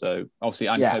studio. So obviously,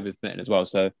 and COVID permitting as well.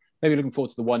 So maybe looking forward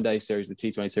to the one-day series, the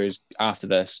T20 series after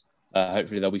this.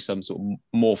 Hopefully, there'll be some sort of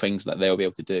more things that they'll be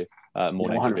able to do. More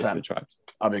names to be able to attract.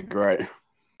 That'd be great.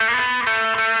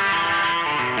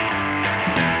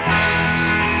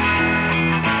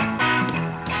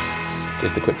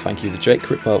 Just a quick thank you to Jake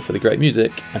Cripwell for the great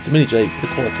music and to Mini J for the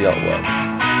quality artwork.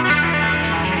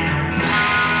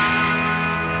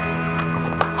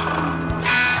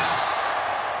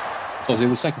 So obviously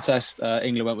the second test,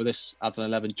 England went with this at an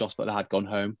 11. Joss Butler had gone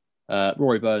home.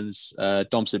 Rory Burns,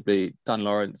 Dom Sibley, Dan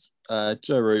Lawrence,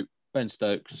 Joe Root, Ben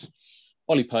Stokes,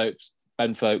 Ollie Popes,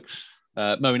 Ben Folkes,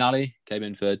 Moeen Ali came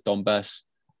in for Dom Bess.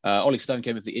 Ollie Stone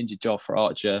came in for the injured Joff for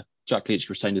Archer. Jack Leach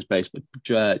retained his place, but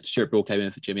Stuart Broad came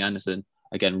in for Jimmy Anderson,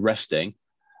 again resting.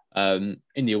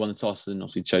 India won the toss and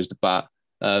obviously chose to bat.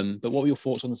 But what were your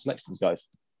thoughts on the selections, guys?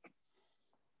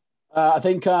 I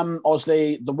think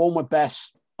obviously the one with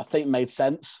Bess, I think made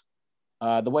sense.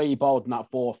 The way he bowled in that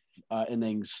fourth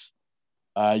innings,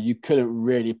 you couldn't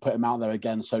really put him out there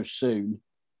again so soon.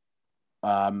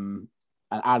 And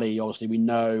Ali, obviously, we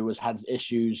know has had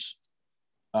issues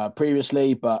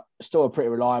previously, but still a pretty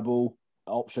reliable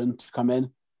option to come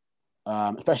in,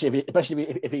 especially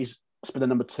if he's spinner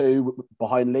number 2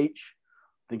 behind Leach.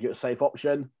 I think it's a safe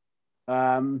option.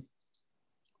 I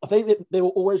think that they were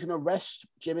always going to rest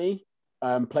Jimmy,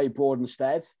 play Broad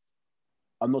instead.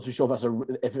 I'm not too sure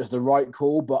if it's the right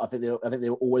call, but I think they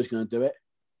were always going to do it.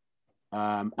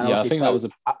 And I think Folkes,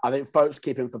 I think Folkes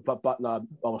keeping for Butler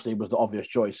obviously was the obvious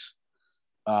choice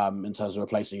in terms of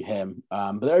replacing him.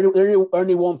 But the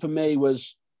only one for me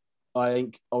was, I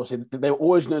think obviously they were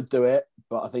always going to do it,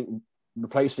 but I think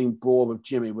replacing Broad with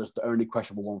Jimmy was the only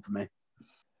questionable one for me.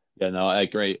 Yeah, no, I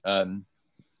agree.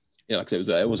 Because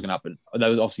it was going to happen. There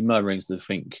was obviously murmurings to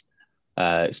think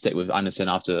stick with Anderson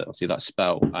after obviously that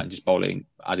spell and just bowling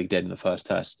as he did in the first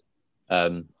test.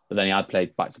 But then he had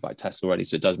played back-to-back tests already,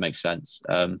 so it does make sense.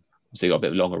 So he got a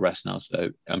bit longer rest now, so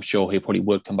I'm sure he probably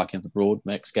would come back in for Broad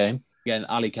next game. Again,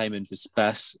 Ali came in for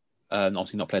Bess.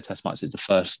 Obviously not played test matches, the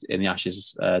first in the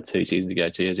Ashes 2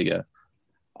 years ago.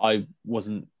 I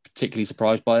wasn't particularly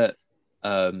surprised by it,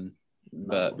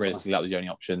 but realistically that was the only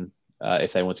option.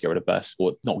 if they want to get rid of Best,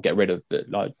 or not get rid of, but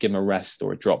like give him a rest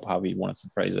or a drop, however you wanted to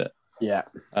phrase it. Yeah.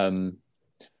 But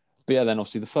yeah, then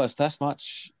obviously the first test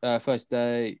match, first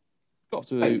day, got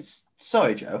to. Wait,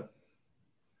 sorry, Joe.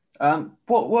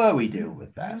 What were we doing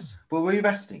with Best? Were we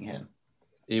resting him?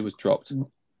 He was dropped.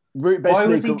 Root Why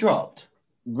basically was he dropped?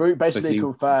 Root basically Because he-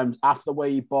 confirmed after the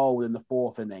way he bowled in the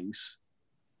fourth innings,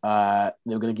 they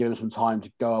were going to give him some time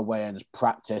to go away and just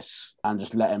practice and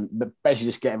just let him, but basically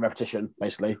just get him repetition.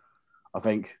 Basically, I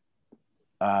think,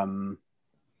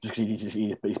 just because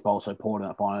he's bowled so poor in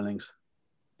that final innings.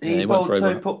 Yeah, He he went bowled for so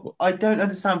over- poor. I don't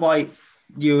understand why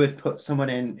you would put someone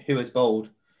in who has bowled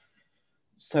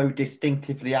so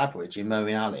distinctively average in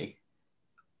Moeen Ali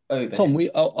over Tom,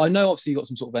 him. I know obviously you got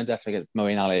some sort of vendetta against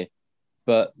Moeen Ali,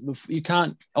 but you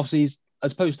can't, obviously,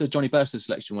 as opposed to Johnny Bairstow's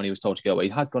selection when he was told to go away, he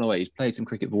has gone away. He's played some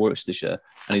cricket for Worcestershire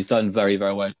and he's done very,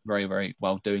 very well, very, very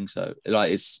well doing so.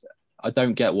 Like, I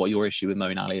don't get what your issue with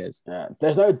Moeen Ali is. Yeah,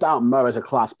 there's no doubt Mo is a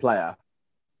class player.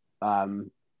 I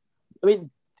mean,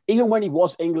 even when he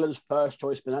was England's first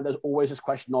choice spinner, there's always this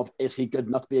question of, is he good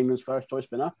enough to be England's first choice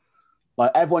spinner?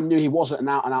 Like, everyone knew he wasn't an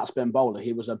out spin bowler.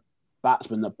 He was a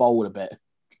batsman that bowled a bit.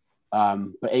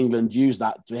 But England used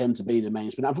that to him to be the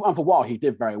main spinner. And for a while, he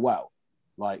did very well.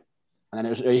 Like, and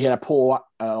then he had a poor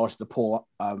start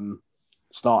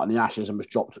in the Ashes and was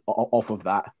dropped off of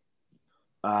that.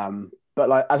 But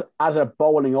like as a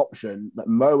bowling option, that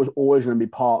Mo was always going to be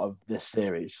part of this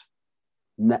series,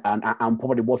 and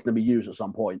probably was going to be used at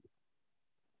some point.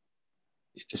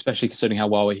 Especially considering how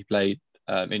well he played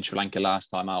in Sri Lanka last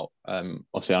time out.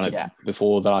 Obviously, I know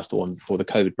before the last one, before the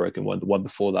COVID broken one, the one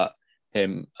before that,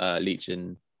 him, Leach,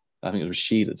 and I think it was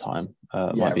Rashid at the time.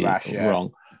 Might be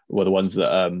wrong. Were the ones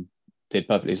that did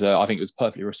perfectly. So I think it was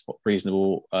perfectly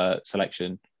reasonable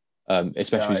selection.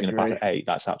 Especially if he's going to bat at 8,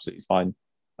 that's absolutely fine.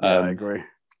 I agree.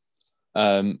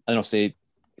 And obviously,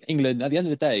 England, at the end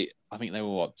of the day, I think they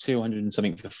were 200 and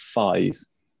something for 5.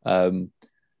 301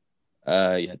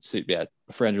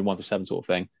 for 7 sort of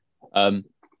thing. I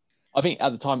think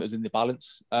at the time it was in the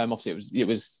balance. Obviously, it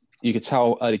was you could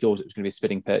tell early doors it was going to be a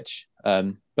spinning pitch.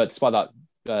 But despite that,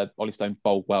 Ollie Stone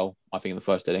bowled well, I think, in the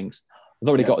first innings. I've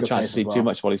not really got a chance to see too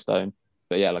much of Ollie Stone.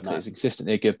 But yeah, like I said, it's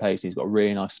consistently a good pace. He's got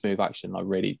really nice, smooth action. I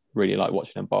really, really like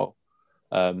watching him bowl.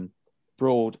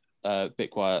 Broad, a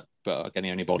bit quiet, but again,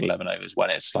 he only bowled 11 overs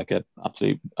when it's like a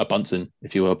Bunsen,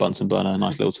 if you were a Bunsen burner, a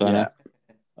nice little turner.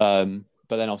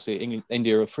 But then obviously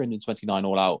India are 329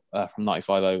 all out from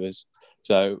 95 overs.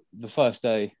 So the first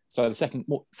day,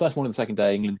 first one of the second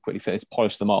day, England quickly finished,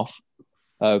 polished them off.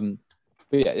 But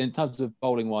yeah, in terms of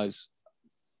bowling wise,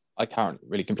 I can't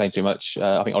really complain too much.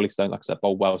 I think Ollie Stone, like I said,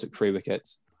 bowled well, took 3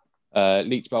 wickets.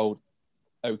 Leach bowled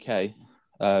okay,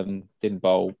 didn't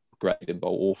bowl great, didn't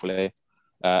bowl awfully.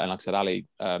 And like I said, Ali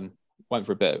went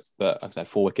for a bit, but like I said,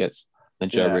 4 wickets. Then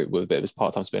Joe Root with a bit of his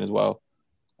part-time spin as well.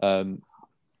 Like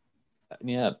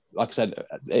I said,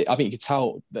 I think you could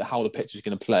tell how the pitch is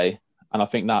going to play. And I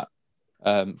think that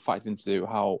factored into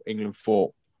how England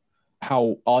thought,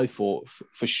 how I thought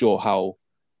for sure how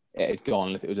it had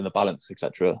gone, if it was in the balance,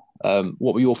 etc.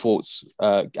 What were your thoughts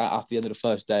after the end of the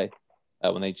first day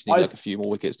when they just needed like a few more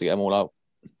wickets to get them all out?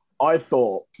 I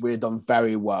thought we had done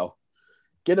very well.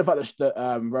 Given the fact that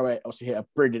Rohit obviously hit a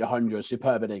brilliant 100,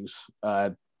 superb innings,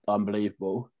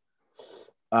 unbelievable.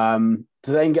 To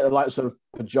then get the likes of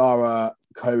Pujara,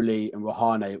 Kohli, and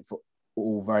Rahane for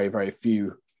all very, very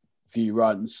few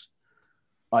runs,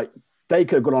 like they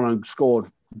could have gone on and scored.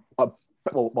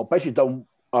 Basically done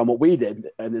what we did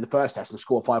in the first test and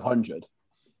scored 500,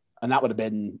 and that would have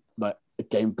been like a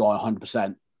game gone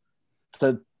 100%.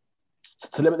 To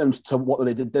limit them to what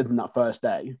they did in that first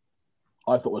day,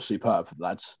 I thought was superb,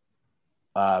 lads.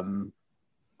 I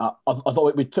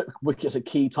thought we took wickets at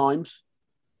key times.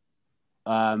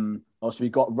 Also, we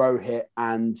got Rohit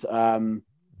and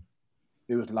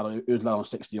it was lad on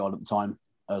 60 odd at the time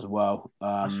as well.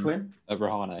 Ashwin?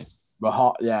 Rahane.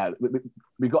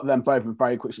 We got them both in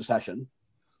very quick succession.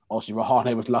 Obviously,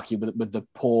 Rahane was lucky with the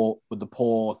poor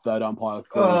third umpire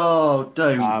call. Oh,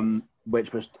 don't.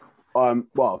 Which was from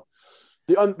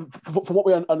what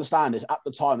we understand is at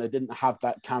the time they didn't have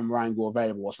that camera angle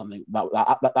available or something.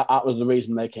 That was the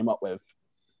reason they came up with.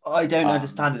 I don't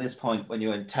understand at this point when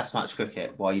you're in Test match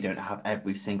cricket why you don't have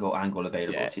every single angle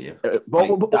available to you.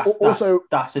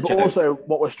 That's a joke. Also,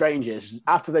 what was strange is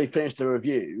after they finished the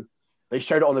review, they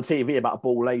showed it on the TV about a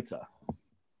ball later,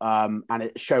 and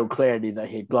it showed clearly that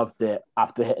he gloved it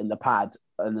after hitting the pad,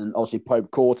 and then obviously Pope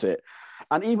caught it.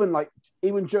 And even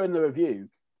during the review,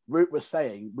 Root was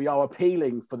saying we are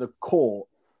appealing for the court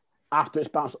after it's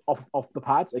bounced off the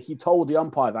pads. He told the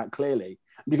umpire that clearly.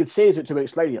 You could see it to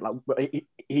explaining it. Like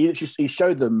he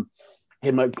showed them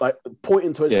him like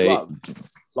pointing to his glove,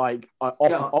 like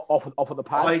off of the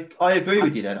pad. I agree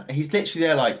with you. Then he's literally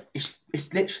there, like it's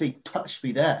literally touched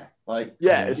me there. Like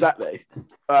exactly.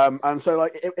 And so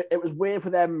like it was weird for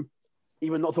them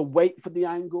even not to wait for the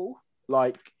angle,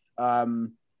 like or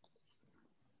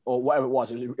whatever it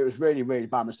was. It was really really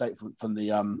bad mistake from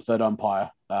the third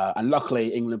umpire. And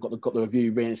luckily England got the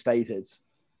review reinstated.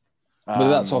 But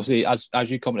that's obviously as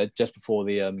you commented just before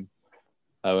the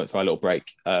for a little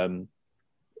break.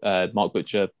 Mark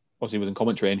Butcher obviously was in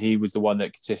commentary, and he was the one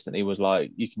that consistently was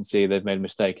like, "You can see they've made a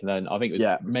mistake." And then I think it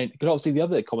was because obviously the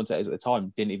other commentators at the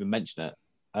time didn't even mention it,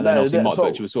 and then obviously Mark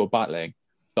Butcher was sort of battling.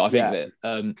 But I think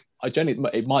that I generally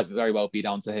it might very well be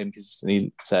down to him because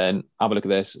he's saying, "Have a look at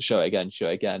this, show it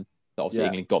again." But obviously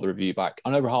England got the review back.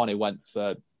 I know Rahane went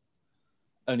for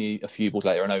only a few balls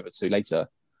later and over two later.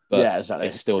 But exactly.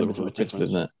 It's still the principle,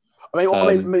 isn't it? I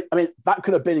mean, that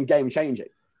could have been game changing.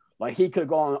 Like he could have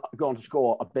gone to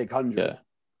score a big 100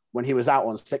 when he was out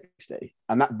on 60,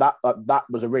 and that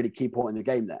was a really key point in the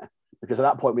game there, because at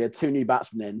that point we had two new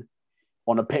batsmen in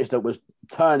on a pitch that was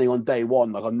turning on day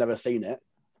one like I've never seen it,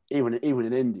 even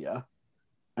in India.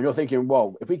 And you're thinking,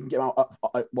 well, if we can get out,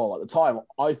 well, at the time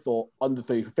I thought under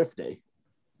 3 for 50,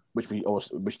 which in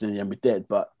the end we did,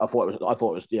 but I thought it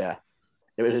was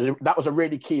that was a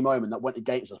really key moment that went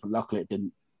against us, but luckily it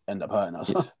didn't end up hurting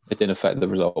us. It didn't affect the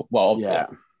result. Well,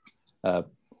 and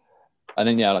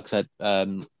then like I said, I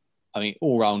mean,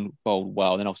 all round bowled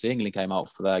well. And then obviously England came out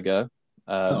for their go.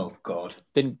 Oh God!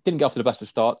 Didn't get off to the best of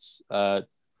starts.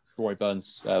 Rory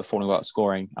Burns falling out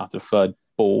scoring after the third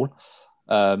ball,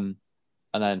 and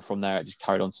then from there it just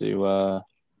carried on to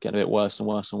getting a bit worse and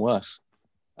worse and worse.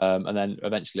 And then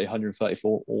eventually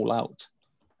 134 all out.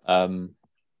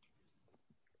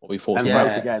 What we thought.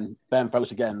 Ben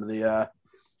Folks again, the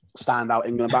standout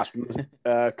England batsman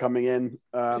coming in.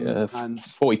 And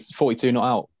 42 not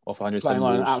out off 100. Playing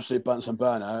on an absolute Bunsen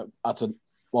burner after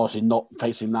obviously not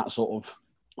facing that sort of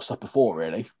stuff before,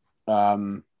 really. I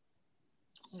mean,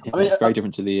 it's very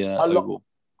different to the Oval.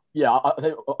 Yeah, I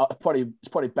think it's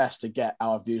probably best to get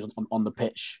our views on the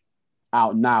pitch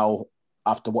out now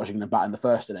after watching them bat in the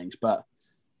first innings. But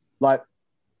like,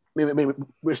 we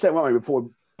were saying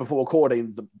before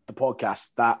recording the podcast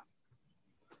that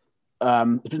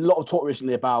there's been a lot of talk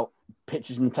recently about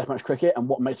pitches in Test match cricket and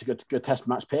what makes a good Test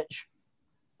match pitch.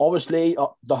 Obviously,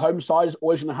 the home side is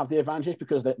always going to have the advantage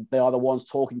because they are the ones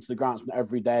talking to the groundsman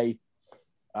every day,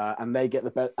 and they get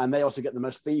and they also get the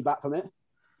most feedback from it.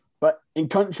 But in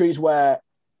countries like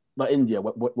India,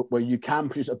 where you can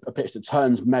produce a pitch that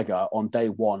turns mega on day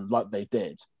one, like they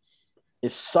did,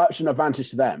 it's such an advantage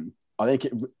to them. I think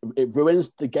it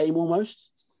ruins the game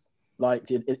almost. Like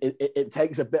it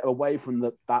takes a bit away from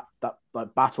that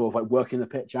battle of like working the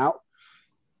pitch out.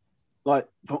 Like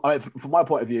from my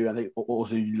point of view, I think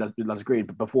also you agreed,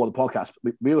 but before the podcast,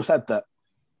 we all said that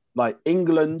like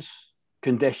England's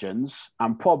conditions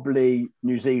and probably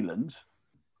New Zealand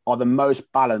are the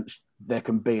most balanced there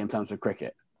can be in terms of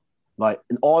cricket. Like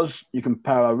in Oz, you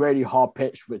compare a really hard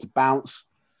pitch for it to bounce,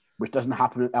 which doesn't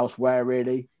happen elsewhere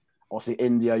really. Obviously,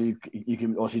 India, you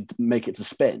can obviously make it to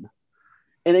spin.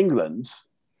 In England,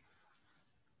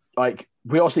 like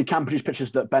we obviously can produce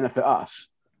pitches that benefit us,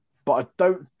 but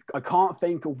I can't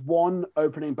think of one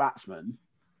opening batsman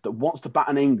that wants to bat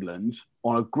in England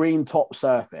on a green top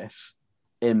surface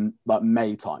in like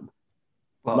May time.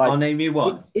 Well, like, I'll name you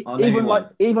one. Even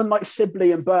like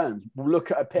Sibley and Burns will look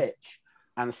at a pitch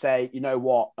and say, you know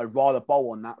what, I'd rather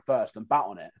bowl on that first than bat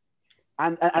on it.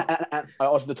 And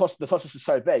also the tosses are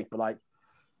so big, but like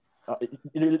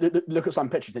you look at some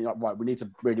pitches and think, like, right, we need to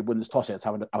really win this toss here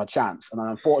to have a chance. And then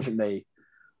unfortunately,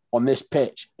 on this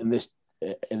pitch in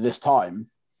this time,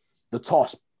 the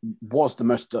toss was the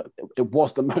most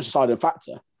deciding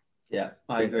factor. Yeah,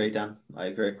 I agree, Dan. I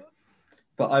agree.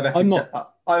 But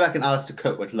I reckon Alistair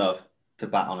Cook would love to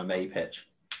bat on a May pitch.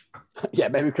 Yeah,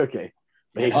 maybe Cookie.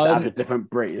 But he's just a different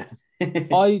breed.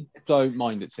 I don't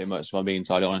mind it too much, if I'm being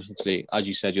entirely honest. As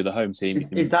you said, you're the home team.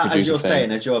 Is that as you're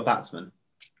saying, as you're a batsman?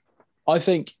 I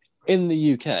think in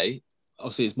the UK,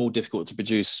 obviously, it's more difficult to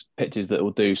produce pitches that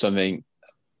will do something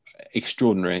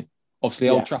extraordinary. Obviously,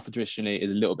 Old Trafford traditionally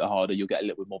is a little bit harder. You'll get a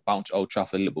little bit more bounce at Old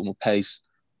Trafford, a little bit more pace.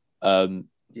 Not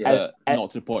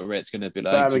to the point where it's going to be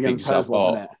like, you think yourself,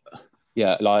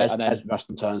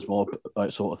 Edgbaston turns more,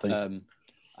 like sort of thing.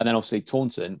 And then obviously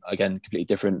Taunton, again, completely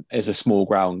different. It's a small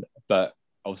ground, but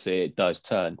obviously it does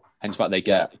turn. Hence the fact they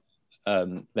get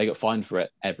fined for it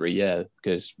every year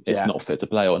because it's not fit to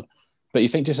play on. But you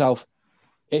think to yourself,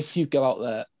 if you go out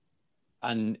there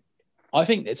and I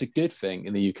think it's a good thing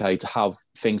in the UK to have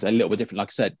things a little bit different. Like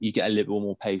I said, you get a little bit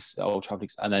more pace at Old Trafford,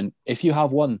 and then if you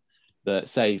have one that,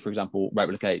 say, for example,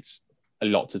 replicates a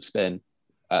lot of spin,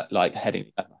 like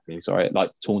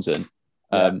like Taunton,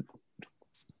 go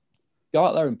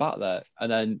out there and bat there,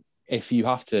 and then if you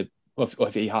have to,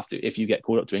 if you get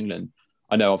called up to England,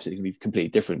 I know obviously it can be completely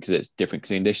different because it's different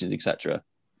conditions, etc.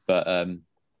 But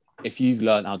if you've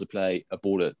learned how to play a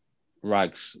ball at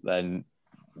rags, then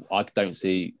I don't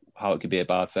see how it could be a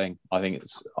bad thing. I think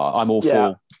I'm all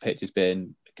for pitches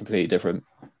being completely different.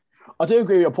 I do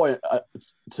agree with your point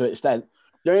to an extent.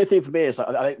 The only thing for me is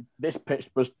I think this pitch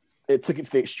took it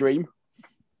to the extreme.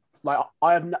 Like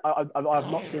I have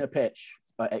not seen a pitch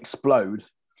explode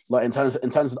like in terms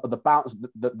of the bounce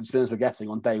that the spinners were getting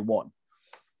on day one.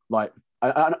 Like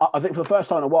I think for the first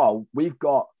time in a while, we've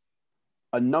got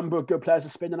a number of good players to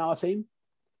spin in our team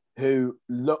who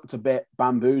looked a bit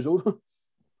bamboozled.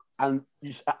 And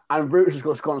Root has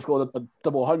gone and scored a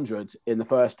double 100 in the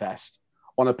first test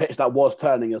on a pitch that was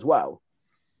turning as well.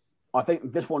 I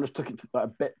think this one just took it a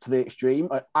bit to the extreme,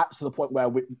 to the point where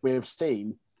we've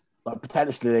seen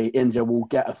potentially India will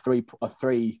get a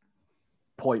 3-point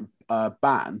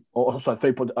ban, or sorry,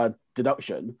 3-point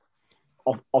deduction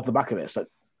off the back of this.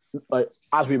 Like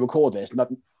as we record this,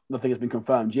 nothing has been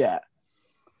confirmed yet,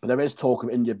 but there is talk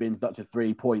of India being deducted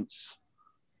 3 points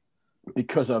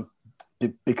because of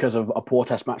a poor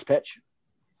test match pitch.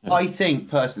 I think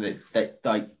personally that,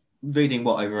 like, reading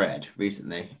what I've read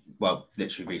recently, well,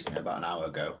 literally recently, about an hour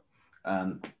ago,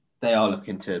 they are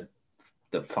looking to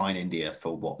fine India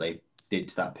for what they did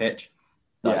to that pitch.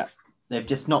 They've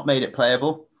just not made it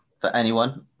playable for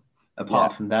anyone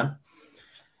apart from them.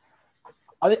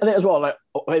 I think as well, like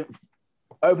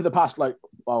over the past the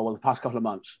past couple of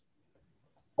months,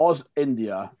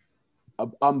 India,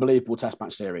 an unbelievable test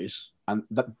match series, and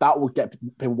that will get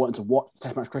people wanting to watch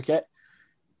test match cricket.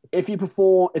 If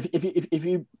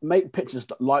you make pitches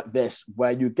like this,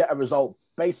 where you get a result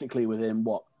basically within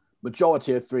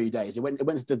majority of 3 days, it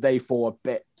went to day 4 a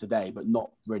bit today, but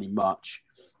not really much.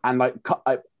 And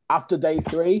after day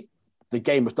 3, the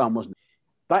game was done, wasn't it?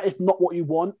 That is not what you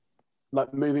want,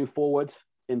 moving forward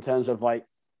in terms of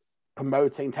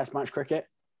promoting test match cricket.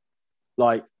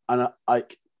 I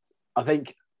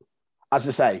think, as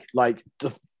I say,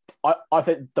 I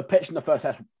think the pitch in the first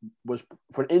test was,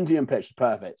 for an Indian pitch,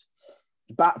 perfect.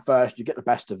 You bat first, you get the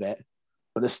best of it,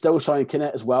 but there's still something in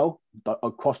it as well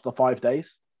across the 5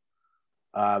 days.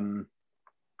 And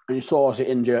you saw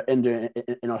obviously India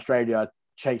in Australia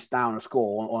chase down a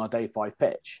score on a day 5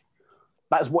 pitch.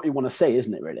 That's what you want to see,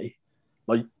 isn't it? Really,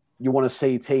 you want to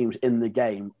see teams in the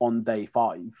game on day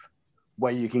 5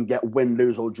 where you can get win,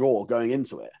 lose, or draw going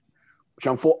into it. Which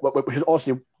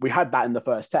obviously we had that in the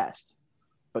first test.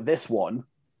 But this one,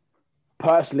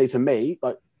 personally, to me,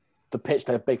 the pitch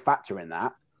played a big factor in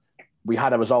that. We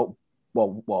had a result,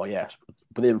 yes,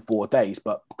 within 4 days,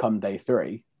 but come day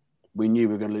 3, we knew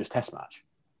we were going to lose test match.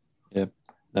 Yeah,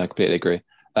 no, I completely agree.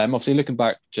 Obviously, looking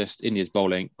back, just India's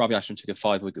bowling, Ravi Ashwin took a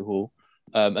 5-wicket haul.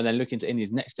 And then looking to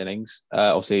India's next innings,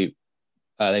 obviously,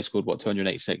 they scored,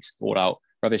 286 all out.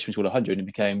 Ravi Ashwin scored 100 and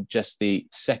became just the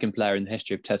second player in the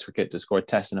history of Test cricket to score a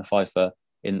Test and a fifer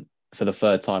for the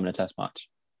 3rd time in a Test match,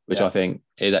 which I think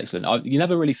is excellent. You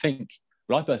never really think,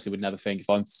 I personally would never think, if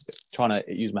I'm trying to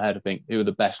use my head to think who are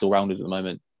the best all-rounders at the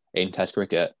moment in Test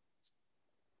cricket,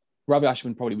 Ravi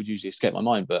Ashwin probably would usually escape my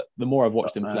mind, but the more I've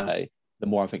watched him play, the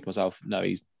more I think to myself, no,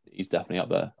 he's definitely up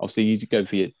there. Obviously, you go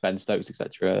for your Ben Stokes,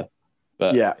 etc.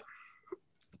 But yeah,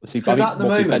 because at the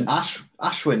moment,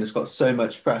 Ashwin has got so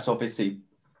much press, obviously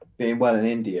being well in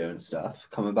India and stuff,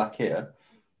 coming back here,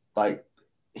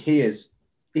 he's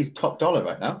top dollar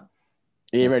right now.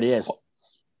 He really is.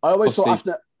 I always thought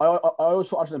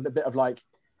Ashton a bit of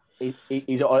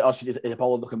he's obviously a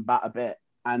bowler looking bat a bit,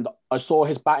 and I saw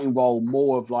his batting role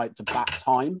more of to bat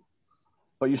time.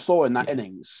 But you saw in that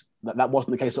innings that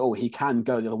wasn't the case at all. He can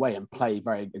go the other way and play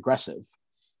very aggressive,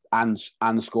 and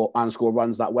score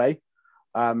runs that way.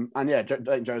 And yeah,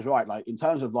 Joe's right. In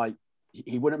terms of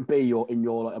he wouldn't be in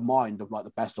your mind of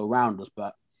the best all rounders,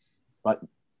 but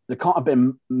there can't have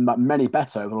been many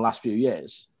better over the last few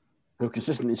years who have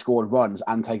consistently scored runs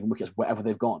and taken wickets wherever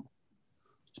they've gone.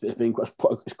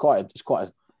 It's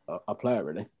quite a player,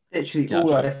 really.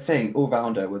 Literally, I think all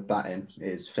rounder with batting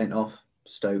is Flintoff,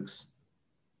 Stokes.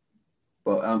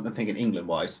 But I'm thinking England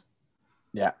wise.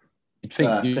 Yeah,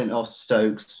 Flintoff,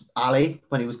 Stokes, Ali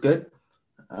when he was good.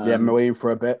 Marine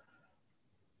for a bit.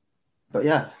 But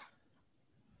yeah,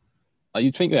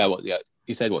 you'd think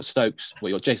you said Stokes.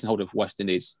 You're Jason Holder for West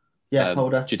Indies.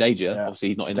 Holder. Jadeja, obviously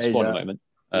he's not in the squad at the moment.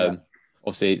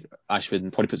 obviously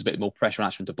Ashwin probably puts a bit more pressure on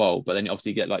Ashwin to bowl, but then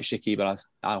obviously you get like Shakib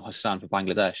Al Hassan for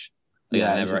Bangladesh.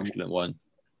 Again, another excellent one.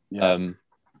 Yeah.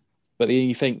 But then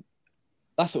you think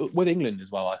that's with England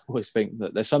as well. I always think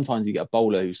that there's sometimes you get a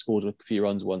bowler who scores a few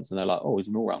runs once and they're like, oh, he's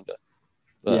an all-rounder.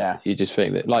 But you just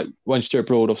think that, like when Stuart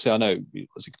Broad, obviously I know he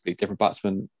was a completely different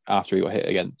batsman after he got hit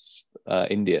against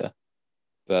India,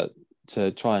 but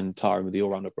to try and tar him with the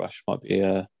all-rounder brush might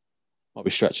be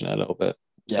stretching it a little bit.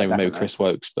 Same with maybe Chris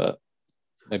Wokes, but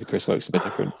maybe Chris Wokes is a bit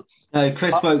different. No,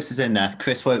 Chris Wokes is in there.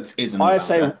 Chris Wokes isn't. I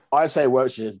say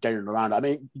Wokes is generally around. I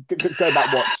mean, go back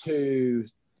 2-3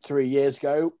 years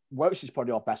ago, Wokes is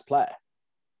probably our best player.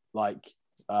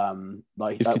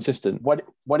 He's consistent.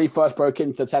 When he first broke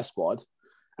into the Test squad,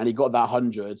 and he got that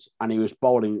 100, and he was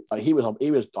bowling. He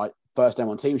was like first name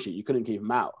on team sheet. You couldn't keep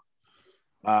him out.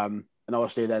 And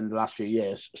obviously, then the last few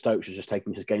years, Stokes has just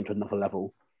taken his game to another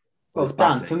level. Well,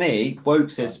 Dan, for me,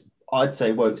 I'd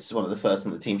say Wokes is one of the first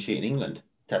on the team sheet in England,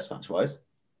 Test match wise.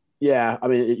 Yeah, I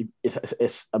mean,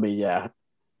 it's yeah.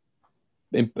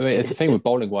 It's the thing with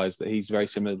bowling wise that he's very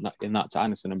similar in that to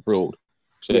Anderson and Broad.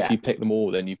 So if you pick them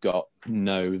all, then you've got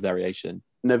no variation.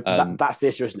 No, that's the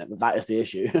issue, isn't it? That is the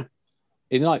issue.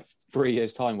 In like 3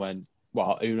 years' time,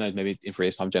 who knows, maybe in 3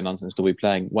 years' time, James Anderson will still be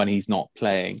playing. When he's not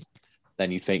playing,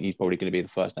 then you think he's probably going to be the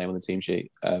first name on the team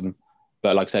sheet.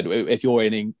 But like I said, if you're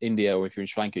in India or if you're in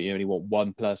Sri Lanka, you only want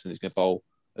one person who's going to bowl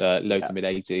low to mid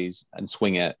 80s and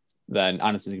swing it, then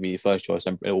Anderson's going to be your first choice,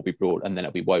 and it will be Broad, and then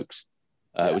it'll be Wokes,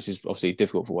 which is obviously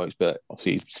difficult for Wokes, but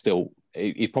obviously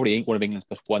he's probably one of England's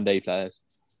best one-day players.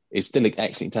 He's still an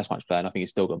excellent Test match player, and I think he's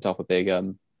still got himself a big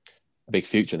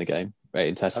future in the game, right,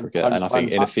 in Test cricket. And I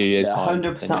think in a few years' time,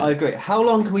 100%, I agree. How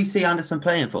long can we see Anderson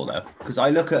playing for though? Because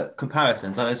I look at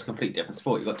comparisons, I know it's a complete different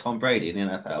sport. You've got Tom Brady in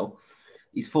the NFL.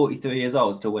 He's 43 years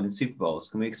old, still winning Super Bowls.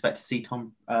 Can we expect to see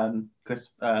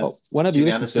whenever you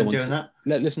listen to someone doing that?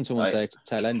 Listen to someone say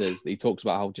tail enders, he talks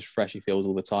about how just fresh he feels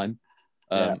all the time.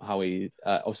 How he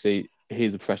obviously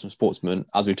he's a professional sportsman,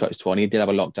 as we touched on. He did have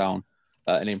a lockdown,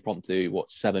 an impromptu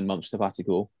 7-month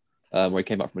sabbatical, where he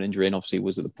came back from an injury, and obviously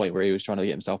was at the point where he was trying to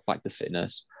get himself back to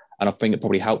fitness. And I think it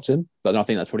probably helped him, but I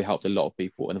think that's probably helped a lot of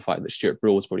people. And the fact that Stuart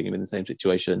Broad's probably going to be in the same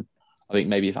situation. I think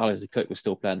maybe if Alistair Cook was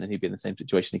still playing, then he'd be in the same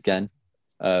situation again.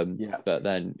 But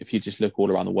then if you just look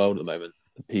all around the world at the moment,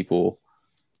 people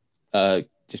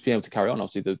just being able to carry on,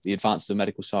 obviously the advances of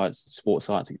medical science, sports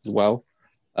science as well.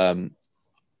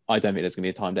 I don't think there's going to be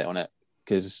a time date on it,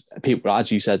 because people,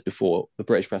 as you said before, the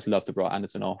British press love to write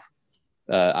Anderson off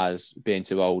as being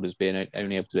too old, as being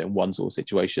only able to do it in one sort of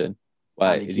situation,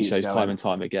 where he shows time and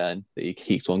time again that he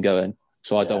keeps on going.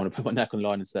 So I don't want to put my neck on the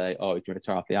line and say, oh, he's going to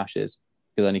retire after the Ashes,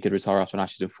 because then he could retire after an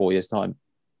Ashes in 4 years' time.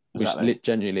 Exactly. Which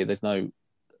genuinely, there's no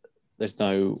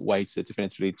way to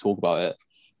definitively talk about it,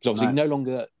 because obviously no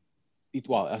longer.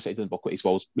 Well, actually, he doesn't bowl quick. He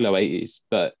bowls low 80s,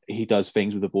 but he does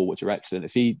things with the ball which are excellent.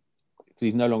 If he's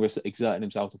no longer exerting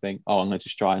himself to think, oh, I'm going to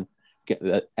just try and get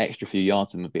the extra few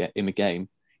yards in the game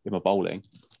with my bowling,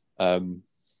 and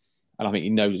I think he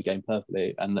knows his game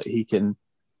perfectly, and that he can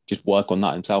just work on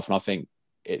that himself. And I think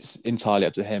it's entirely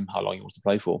up to him how long he wants to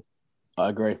play for. I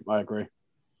agree.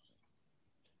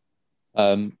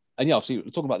 And yeah, obviously,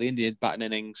 talking about the Indian batting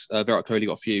innings, Virat Kohli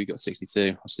got a few, got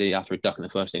 62. Obviously, after a duck in the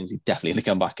first innings, he definitely going to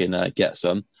come back and get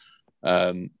some.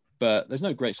 But there's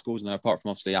no great scores in there, apart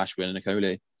from obviously Ashwin and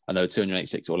Kohli. I know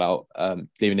 286 all out,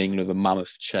 leaving England with a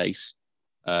mammoth chase.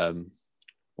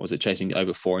 Chasing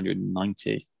over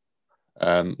 490?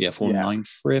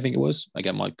 493, I think it was.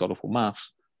 Again, my god-awful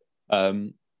maths.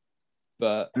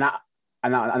 But that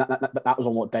was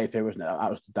on what day 3, wasn't it?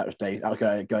 That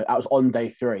was on day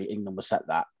 3. England was set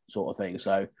that sort of thing.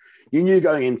 So you knew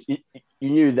going in, you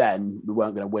knew then we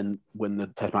weren't going to win the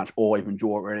Test match or even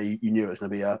draw it. Really, you knew it was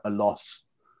going to be a loss.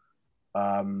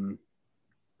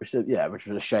 Which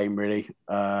was a shame, really.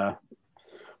 But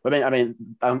I mean,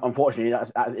 unfortunately,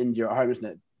 that's India at home, isn't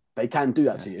it? They can do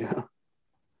that to you.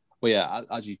 Well, yeah,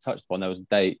 as you touched upon, there was a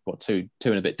day, two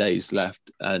and a bit days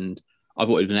left, and I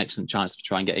thought it would be an excellent chance to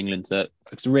try and get England to,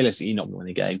 because realistically, you're not going to win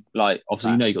the game. Like,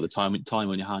 obviously, you know, you've got the time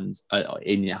on your hands,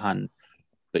 in your hand,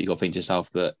 but you've got to think to yourself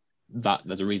that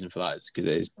there's a reason for that. It's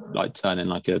because it's like turning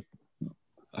like a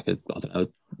I don't know,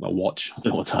 a watch. I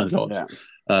don't know what turns on. Yeah.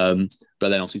 But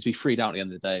then obviously to be freed out at the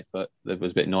end of the day, that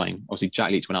was a bit annoying. Obviously,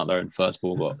 Jack Leach went out there and first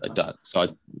ball got a duck.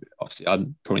 So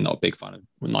I'm probably not a big fan of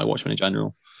night watchman in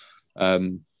general. I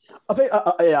think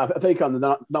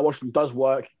night watchman does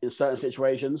work in certain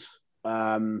situations.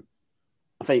 I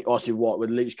think obviously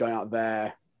with Leach going out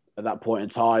there at that point in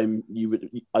time, you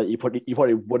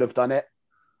probably would have done it.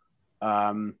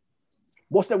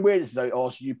 What's then weird is though,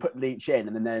 also you put Leach in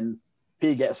and then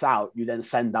he gets out, you then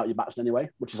send out your batsman anyway,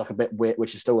 which is like a bit weird,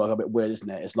 which is still like a bit weird, isn't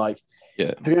it? It's like,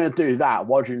 if you're going to do that,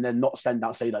 why do you then not send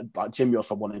out, say, like Jimmy or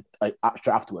someone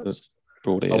straight afterwards?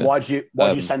 Broadly, or why do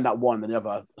you send that one and the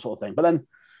other sort of thing? But then,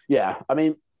 I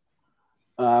mean,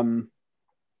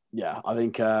 I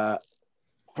think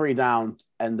 3 down,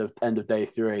 end of day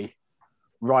 3,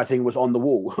 writing was on the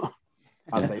wall,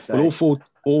 as they say. Well,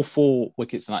 all four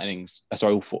wickets in that innings,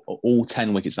 all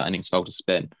 10 wickets in that innings fell to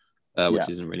spin, which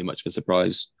isn't really much of a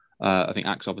surprise. I think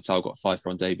Axar Patel got 5 for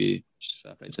on debut, which is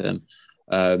fair play to him.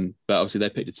 But obviously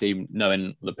they picked a team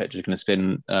knowing the pitch is going to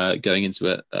spin going into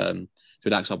it. So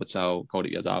with Axar Patel,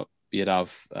 Kuldeep Yadav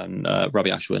and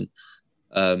Ravi Ashwin.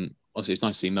 Obviously it's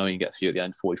nice to see Moeen get a few at the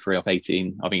end, 43 off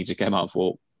 18. I think he just came out and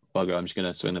thought, bugger, I'm just going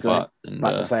to swing the bat. And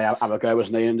to say, have a go,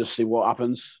 wasn't he, and just see what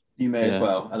happens. You may as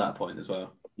well at that point as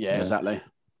well. Yeah, exactly.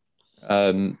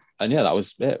 And that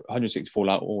was it. 164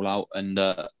 all out, and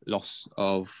loss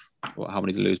of how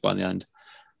many to lose by in the end?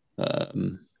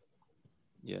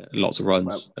 Lots of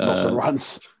runs. Lots of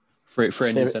runs.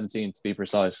 317 to be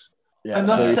precise. Yeah, I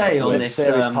must say on this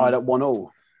series tied at 1-1.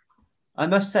 I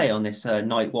must say on this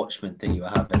night watchman thing you were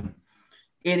having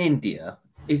in India,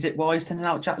 is it wise sending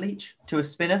out Jack Leach to a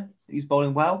spinner who's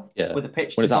bowling well with a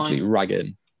pitch? Well, it's absolutely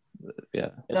ragging. Yeah,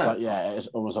 it's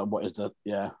almost like what is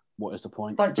the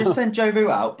point? Like, just send Joe Root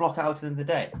out, block out at the end of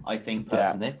the day. I think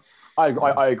personally, I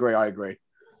agree.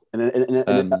 And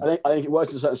I think it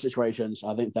works in certain situations.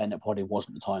 I think then it probably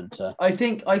wasn't the time to. I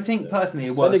think personally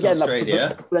it works in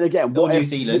Australia. But then again, or New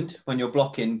Zealand when you're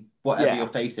blocking whatever you're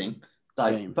facing.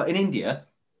 But in India,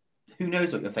 who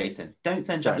knows what you're facing? Don't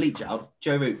send Jack Leach out.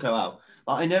 Joe Root go out.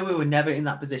 I know we were never in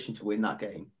that position to win that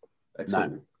game at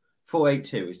all.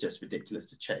 482 is just ridiculous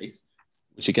to chase.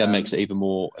 Which again makes it even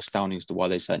more astounding as to why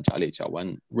they sent Jack Leach out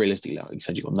when realistically, like you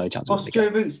said, you've got no chance of winning. Joe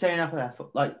Root staying up there for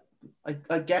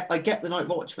I get the night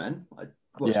watchman.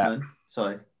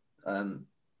 Sorry.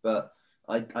 But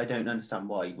I don't understand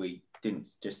why we didn't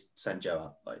just send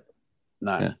Joe out.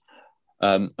 No. Yeah.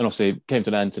 And obviously came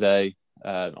to an end today.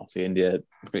 Obviously India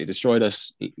completely destroyed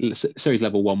us. Series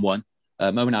level 1-1.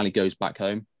 Moeen Ali goes back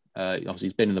home. Obviously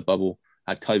he's been in the bubble,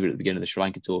 had COVID at the beginning of the Sri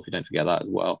Lanka tour, if you don't forget that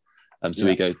as well. So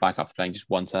he goes back after playing just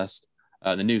one test.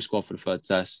 The new squad for the third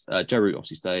test, Joe Root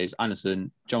obviously stays.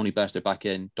 Anderson, Johnny Bairstow back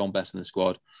in, Don Best in the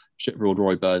squad, Shipboard,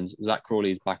 Roy Burns, Zach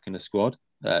Crawley is back in the squad.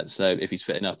 So if he's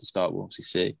fit enough to start, we'll obviously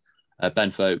see.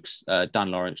 Ben Folkes, Dan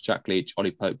Lawrence, Jack Leach,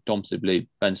 Ollie Pope, Dom Sibley,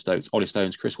 Ben Stokes, Ollie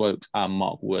Stones, Chris Wokes, and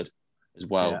Mark Wood as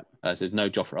well. So there's no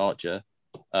Jofra Archer.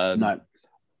 No.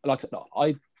 My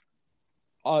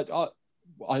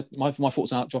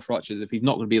thoughts on Jofra Archer is if he's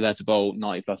not going to be there to bowl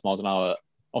 90 plus miles an hour,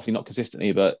 obviously not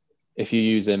consistently, but if you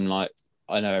use him like,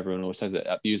 I know everyone always says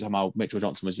that, use how Mitchell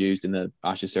Johnson was used in the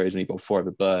Ashes series when he bowled 4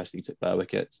 over burst, he took bare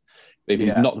wickets. But if he's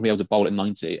not going to be able to bowl at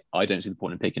 90, I don't see the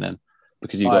point in picking him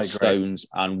because you've got Stones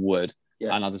and Wood.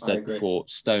 And as I said before,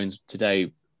 Stones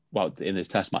today, in this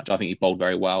test match, I think he bowled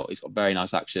very well. He's got very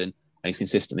nice action and he's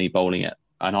consistently bowling it.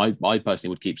 And I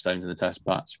personally would keep Stones in the test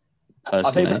match,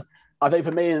 personally. I think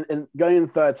for me, in going in the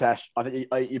third test, I think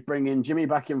you bring in Jimmy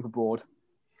back in for Broad.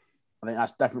 I think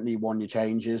that's definitely one of your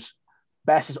changes.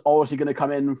 Best is obviously going to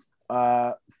come in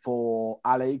for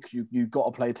Ali because you've got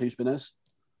to play 2 spinners.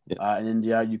 In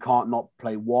India, you can't not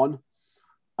play 1.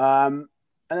 And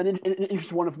then an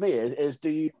interesting one for me is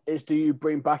do you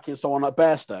bring back in someone like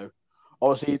Bairstow?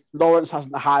 Obviously, Lawrence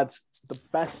hasn't had the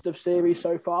best of series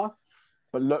so far,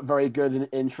 but looked very good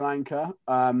in Sri Lanka.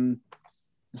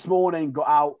 This morning got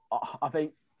out. I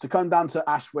think to come down to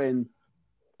Ashwin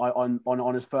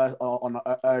on his first on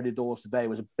early doors today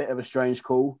was a bit of a strange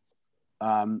call.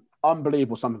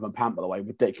 Unbelievable something from Pant, by the way,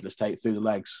 ridiculous take through the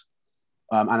legs,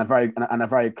 and a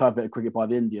very clever bit of cricket by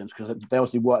the Indians because they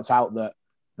obviously worked out that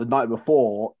the night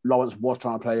before Lawrence was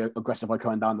trying to play aggressive by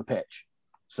coming down the pitch,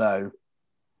 so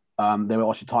they were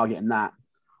actually targeting that.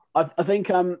 I think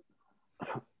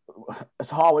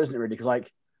it's hard, isn't it, really? Because like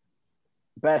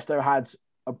Bairstow had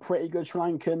a pretty good Sri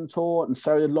Lankan tour, and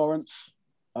so did Lawrence.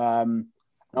 And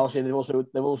obviously,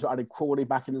 they've also added Crawley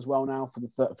back in as well now for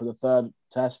the third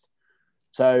test.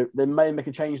 So they may make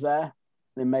a change there.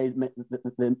 They may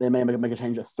make a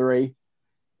change at 3.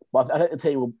 But I think the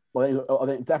team will. I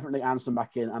think definitely Anderson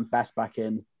back in and Best back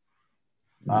in.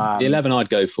 The 11 I'd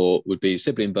go for would be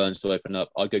Sibley and Burns to open up.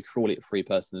 I'd go Crawley at 3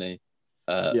 personally.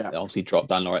 Obviously, drop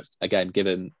Dan Lawrence again. Give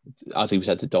him, as we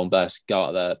said to Don Best, go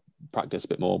out there, practice a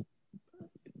bit more.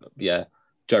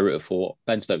 Joe Root at 4,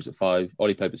 Ben Stokes at 5,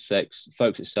 Ollie Pope at 6,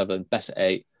 Folkes at 7, Best at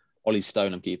 8, Ollie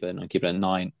Stone I'm keeping at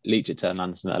 9, Leach at 10,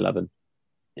 Anderson at 11.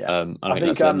 I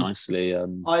think that's nicely.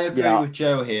 I agree with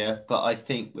Joe here, but I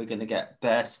think we're going to get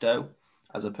Bairstow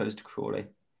as opposed to Crawley.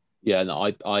 Yeah,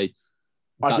 no,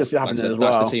 I can see it like I happening said, as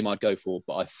that's well. the team I'd go for,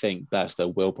 but I think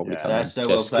Bairstow will probably Yeah. come in. Bairstow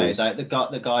will just play. 'cause- Like,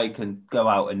 the guy can go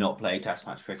out and not play Test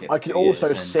match cricket. I for can 2 years also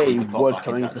and see he could pop Wood back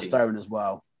coming into for that team. Stone as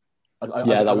well.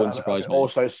 Yeah, that wouldn't I surprise can me.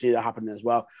 also see that happening as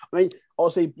well. I mean,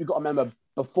 obviously, you've got to remember,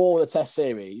 before the Test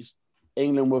series,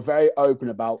 England were very open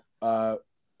about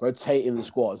rotating the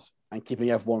squad and keeping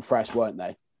everyone fresh, weren't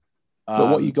they?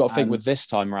 But what you got to think and- with this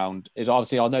time round is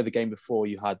obviously I know the game before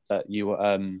you had that you were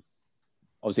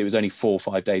obviously it was only 4 or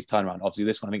 5 days turnaround. Obviously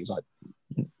this one I think it's like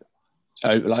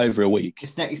over a week.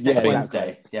 It's next Yeah, Wednesday.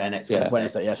 exactly. Yeah, next Yeah.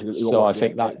 Wednesday. Yeah. So I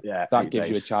think that 8 gives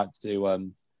you a days. chance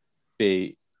to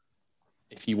be,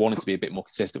 if you wanted to be a bit more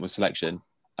consistent with selection.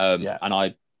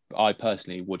 And I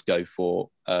personally would go for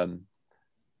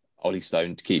Ollie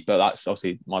Stone to keep, but that's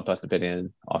obviously my personal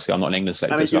opinion. Obviously, I'm not an England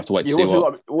selector, so we have to wait to see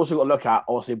what. You also got to look at,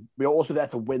 obviously, we're also there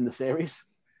to win the series.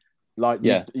 Like,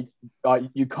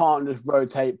 you can't just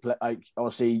rotate. Like,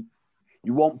 obviously,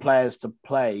 you want players to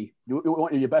play. You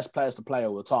want your best players to play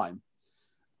all the time.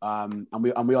 And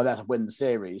we are there to win the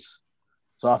series.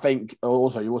 So I think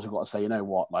also you also got to say, you know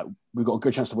what, like we've got a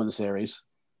good chance to win the series.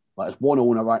 Like it's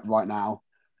 1-1 right now.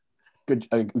 Good,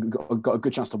 got a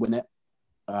good chance to win it.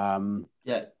 Dan,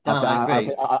 I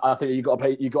agree. I think you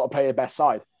got to play your best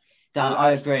side. Dan,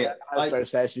 I agree. As Joe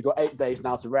says, you've got 8 days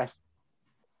now to rest.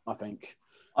 I think.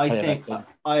 I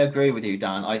agree with you,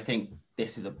 Dan. I think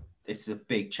this is a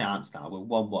big chance now. We're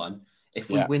 1-1. If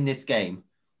we win this game,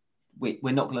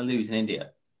 we're not going to lose in India.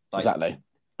 Like, exactly.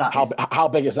 How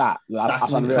big is that?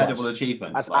 That's an incredible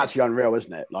achievement. That's actually unreal,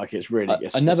 isn't it? Like it's really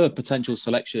another potential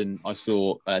selection I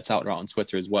saw touted out on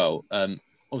Twitter as well.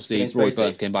 Obviously, Roy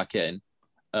Burns came back in.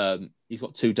 He's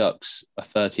got 2 ducks, a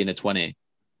 30 and a 20.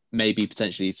 Maybe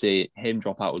potentially see him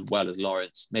drop out as well as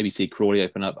Lawrence. Maybe see Crawley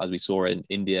open up as we saw in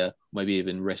India. Maybe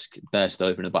even risk Bairstow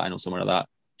open a batting or something like that,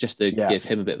 just to give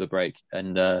him a bit of a break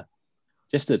and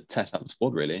just to test out the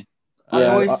squad really.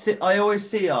 I always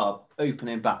see our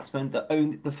opening batsman.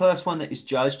 The first one that is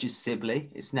judged is Sibley.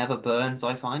 It's never Burns,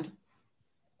 I find.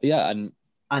 Yeah,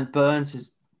 and Burns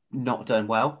has not done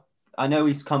well. I know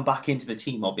he's come back into the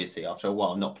team obviously after a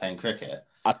while not playing cricket.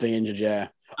 After being injured, yeah.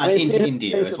 And into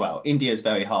India as well. India is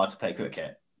very hard to play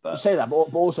cricket. But you say that, but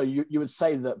also you would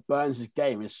say that Burns'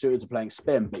 game is suited to playing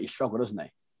spin, but he struggled, doesn't he?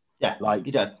 Yeah, like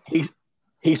he does.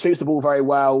 He sweeps the ball very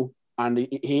well, and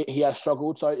he has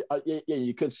struggled. So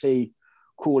you could see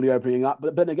Crawley opening up,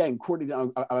 but then again, Crawley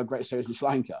didn't have a great series in Sri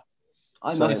Lanka.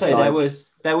 I must say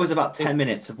there was about 10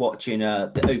 minutes of watching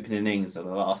the opening innings of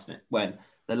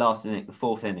the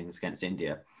fourth innings against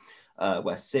India,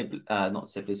 where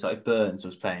Burns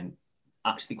was playing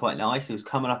actually quite nice. He was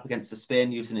coming up against the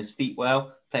spin, using his feet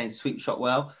well, playing sweep shot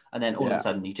well, and then all of a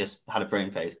sudden he just had a brain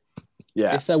phase.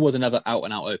 Yeah. If there was another out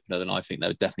and out opener, then I think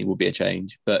there definitely would be a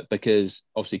change. But because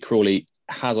obviously Crawley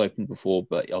has opened before,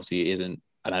 but obviously he isn't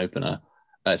an opener.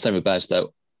 Same with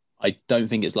Bairstow. I don't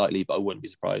think it's likely, but I wouldn't be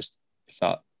surprised if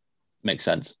that makes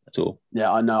sense at all.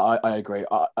 Yeah, I know. I agree.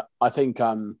 I think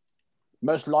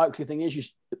most likely thing is you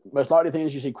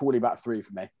see Crawley bat 3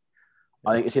 for me.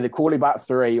 I think it's either Crawley bat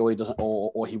 3 or he doesn't,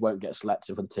 or he won't get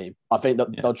selected for the team. I think that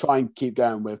they'll try and keep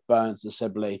going with Burns and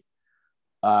Sibley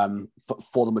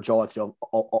for the majority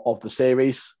of the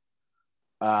series,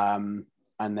 and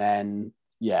then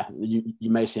you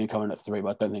may see him coming at 3, but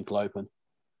I don't think he'll open.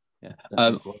 Yeah,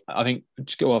 I think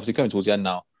obviously going towards the end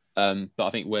now, but I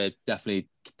think we're definitely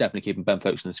keeping Ben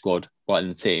Folkes in the squad, right in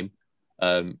the team.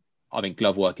 I think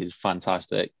glove work is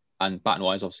fantastic, and batting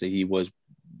wise, obviously he was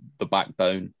the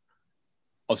backbone.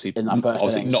 Obviously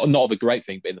not of a great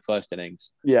thing, but in the first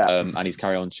innings, and he's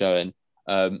carry on showing.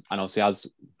 And obviously, as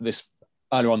this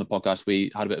earlier on the podcast,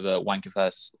 we had a bit of a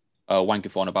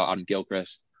wankathon about Adam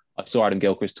Gilchrist. I saw Adam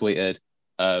Gilchrist tweeted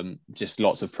just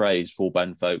lots of praise for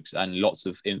Ben Folkes and lots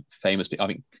of famous people. I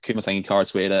think Kumar Sangakkara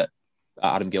tweeted it.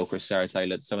 Adam Gilchrist, Sarah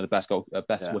Taylor, some of the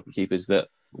best wicket keepers that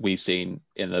we've seen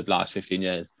in the last 15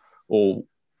 years, all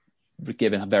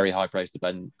giving very high praise to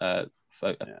Ben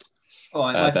Folkes. Yeah.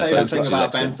 My favourite thing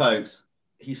about Ben Folkes,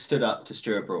 he stood up to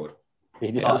Stuart Broad.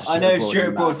 I know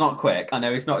Stuart Broad's not quick. I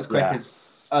know he's not as quick as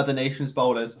other nations'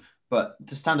 bowlers, but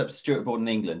to stand up to Stuart Broad in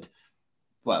England,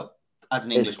 well, as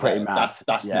an English player,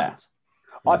 that's nuts.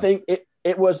 I think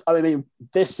it was. I mean,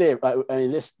 this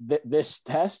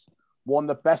test, one of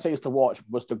the best things to watch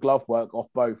was the glove work of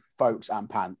both Folkes and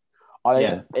Pant. I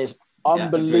think it's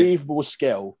unbelievable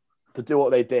skill to do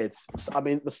what they did. I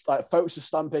mean, Folkes'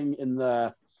 stumping in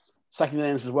the second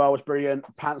innings as well was brilliant.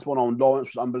 Pant's one on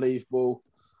Lawrence was unbelievable.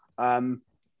 And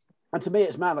to me,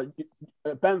 it's mad. Like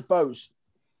Ben Folkes,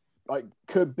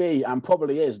 could be and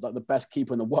probably is the best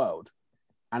keeper in the world,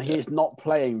 and he's not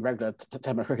playing regular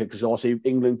Test cricket because obviously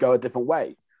England go a different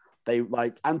way. They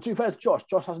like, and to be fair to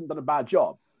Josh hasn't done a bad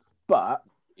job, but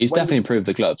he's definitely improved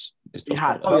the clubs. He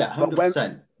had, oh yeah,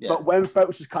 100%. But when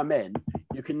Folks has come in,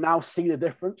 you can now see the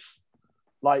difference.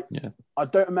 Like, I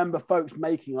don't remember Folks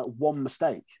making like one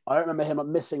mistake. I don't remember him like,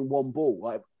 missing one ball.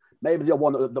 Like maybe the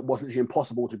one that was literally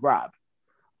impossible to grab,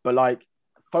 but like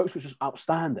Folks was just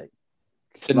outstandanding.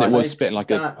 Considering it was spitting like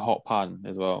a hot pan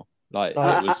as well. Like it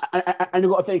was, and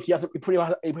you've got to think he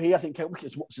hasn't kept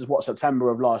wickets since September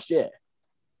of last year.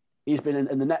 He's been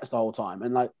in the nets the whole time,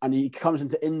 and he comes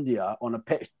into India on a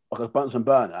pitch like a Bunsen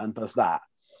burner and does that.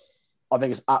 I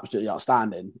think it's absolutely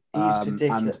outstanding. He's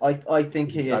ridiculous. I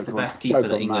think he is the best keeper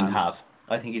that England have.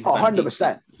 I think he's the best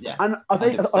 100%. Yeah, and I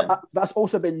think that's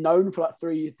also been known for like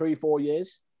 4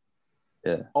 years.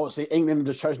 Yeah. Obviously, England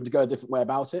has chosen to go a different way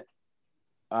about it.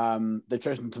 They've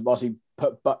chosen to obviously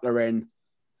put Butler in,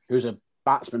 who's a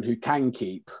batsman who can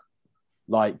keep,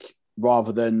 like,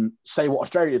 rather than say what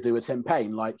Australia do with Tim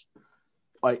Payne. Like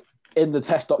in the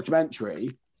Test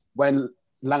documentary, when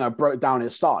Langer broke down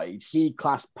his side, he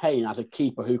classed Payne as a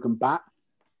keeper who can bat,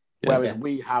 whereas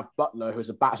we have Butler, who's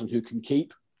a batsman who can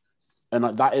keep, and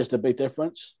like that is the big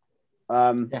difference.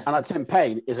 And like Tim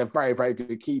Payne is a very, very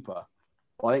good keeper.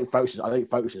 Well, I think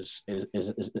Folks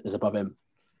is above him.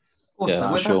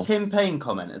 Also, with that Tim Payne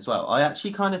comment as well, I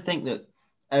actually kind of think that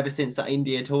ever since that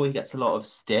India tour, he gets a lot of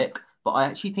stick, but I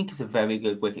actually think he's a very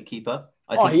good wicketkeeper.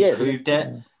 I think he proved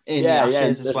it in the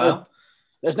Ashes as well.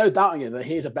 There's no doubting it that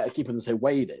he's a better keeper than say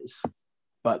Wade is,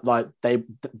 but like they're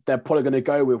probably going to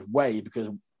go with Wade because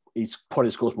he's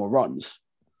probably scores more runs.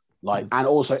 Like, and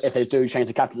also if they do change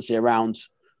the captaincy around,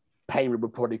 Payne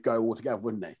would probably go altogether,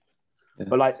 wouldn't he? Yeah.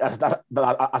 But like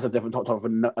that's a different topic for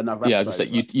another episode.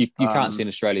 Yeah, you can't see an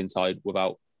Australian side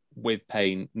with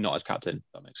Payne not as captain.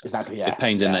 That makes sense. Exactly. Yeah. If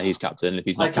Payne's in there, he's captain. If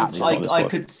he's not captain, he's not in the squad.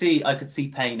 I could see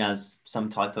Payne as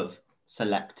some type of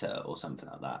selector or something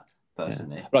like that.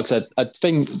 Personally, like I said, I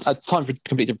think time for a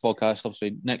completely different podcast.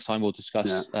 Obviously, next time we'll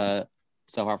discuss South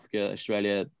Africa,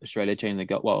 Australia changing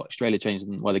Australia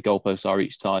changing where the goalposts are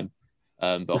each time.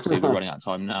 But obviously, we're running out of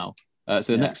time now. So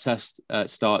the next test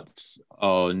starts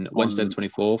on Wednesday the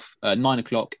 24th,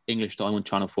 9:00 English time on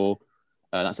Channel 4.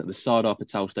 That's at the Sardar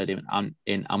Patel Stadium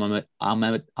in Ahmedabad.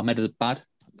 I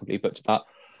completely butchered that.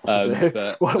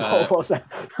 What was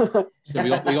that? So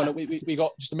we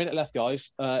got just a minute left,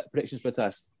 guys. Predictions for the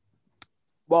test.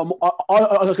 Well,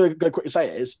 I was going to quickly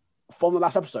say is from the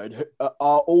last episode, are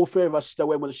all three of us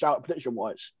still in with a shout prediction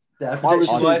wise? Yeah,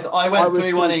 prediction-wise, I went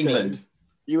 3-1 England.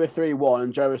 You were 3-1,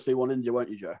 and Joe was 3-1 India, weren't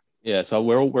you, Joe? Yeah, so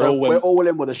we're all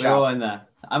in with a shout. We're all in there.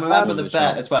 And remember the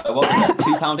bet as well. What was it?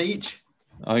 £2 each?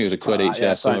 I think it was a quid each.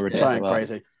 Something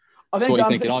crazy. I think. So what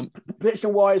are you thinking?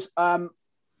 Prediction wise, I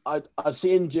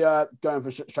see India going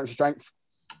for strength to strength.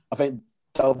 I think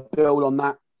they'll build on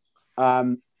that.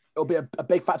 It'll be a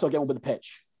big factor again with the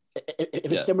pitch. If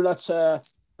it's similar to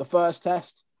the first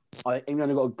test, I think England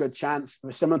have got a good chance.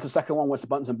 If it's similar to the second one, with the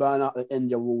Bunsen burner, I think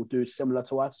India will do similar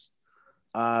to us.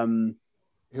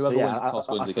 Whoever wins the toss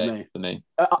wins the game for me.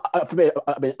 For me,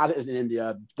 I mean, as it is in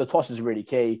India, the toss is really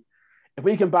key. If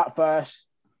we can bat first,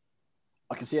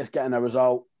 I can see us getting a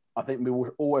result. I think we will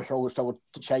always struggle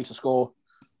to chase a score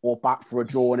or bat for a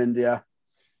draw in India.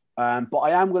 But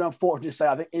I am going to unfortunately say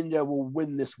I think India will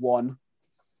win this one.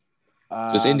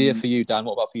 So it's India for you, Dan.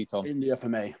 What about for you, Tom? India for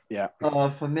me, yeah.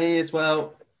 For me as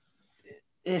well,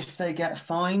 if they get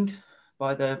fined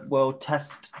by the World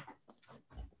Test,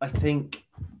 I think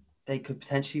they could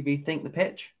potentially rethink the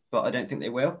pitch, but I don't think they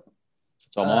will.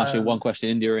 So I'm asking one question: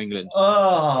 India or England?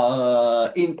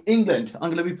 In England. I'm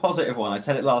going to be positive one. I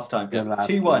said it last time.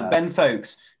 2-1. Ben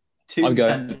Folkes. I'm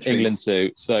going England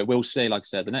too. So we'll see. Like I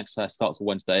said, the next test starts on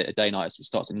Wednesday, a day night. So it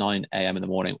starts at 9 a.m. in the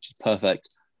morning, which is perfect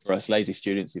for us lazy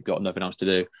students who've got nothing else to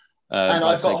do. And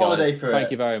I've got a holiday for it. Thank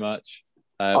you very much.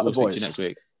 We'll speak to you next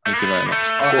week. Thank you very much.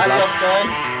 Adios,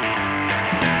 guys.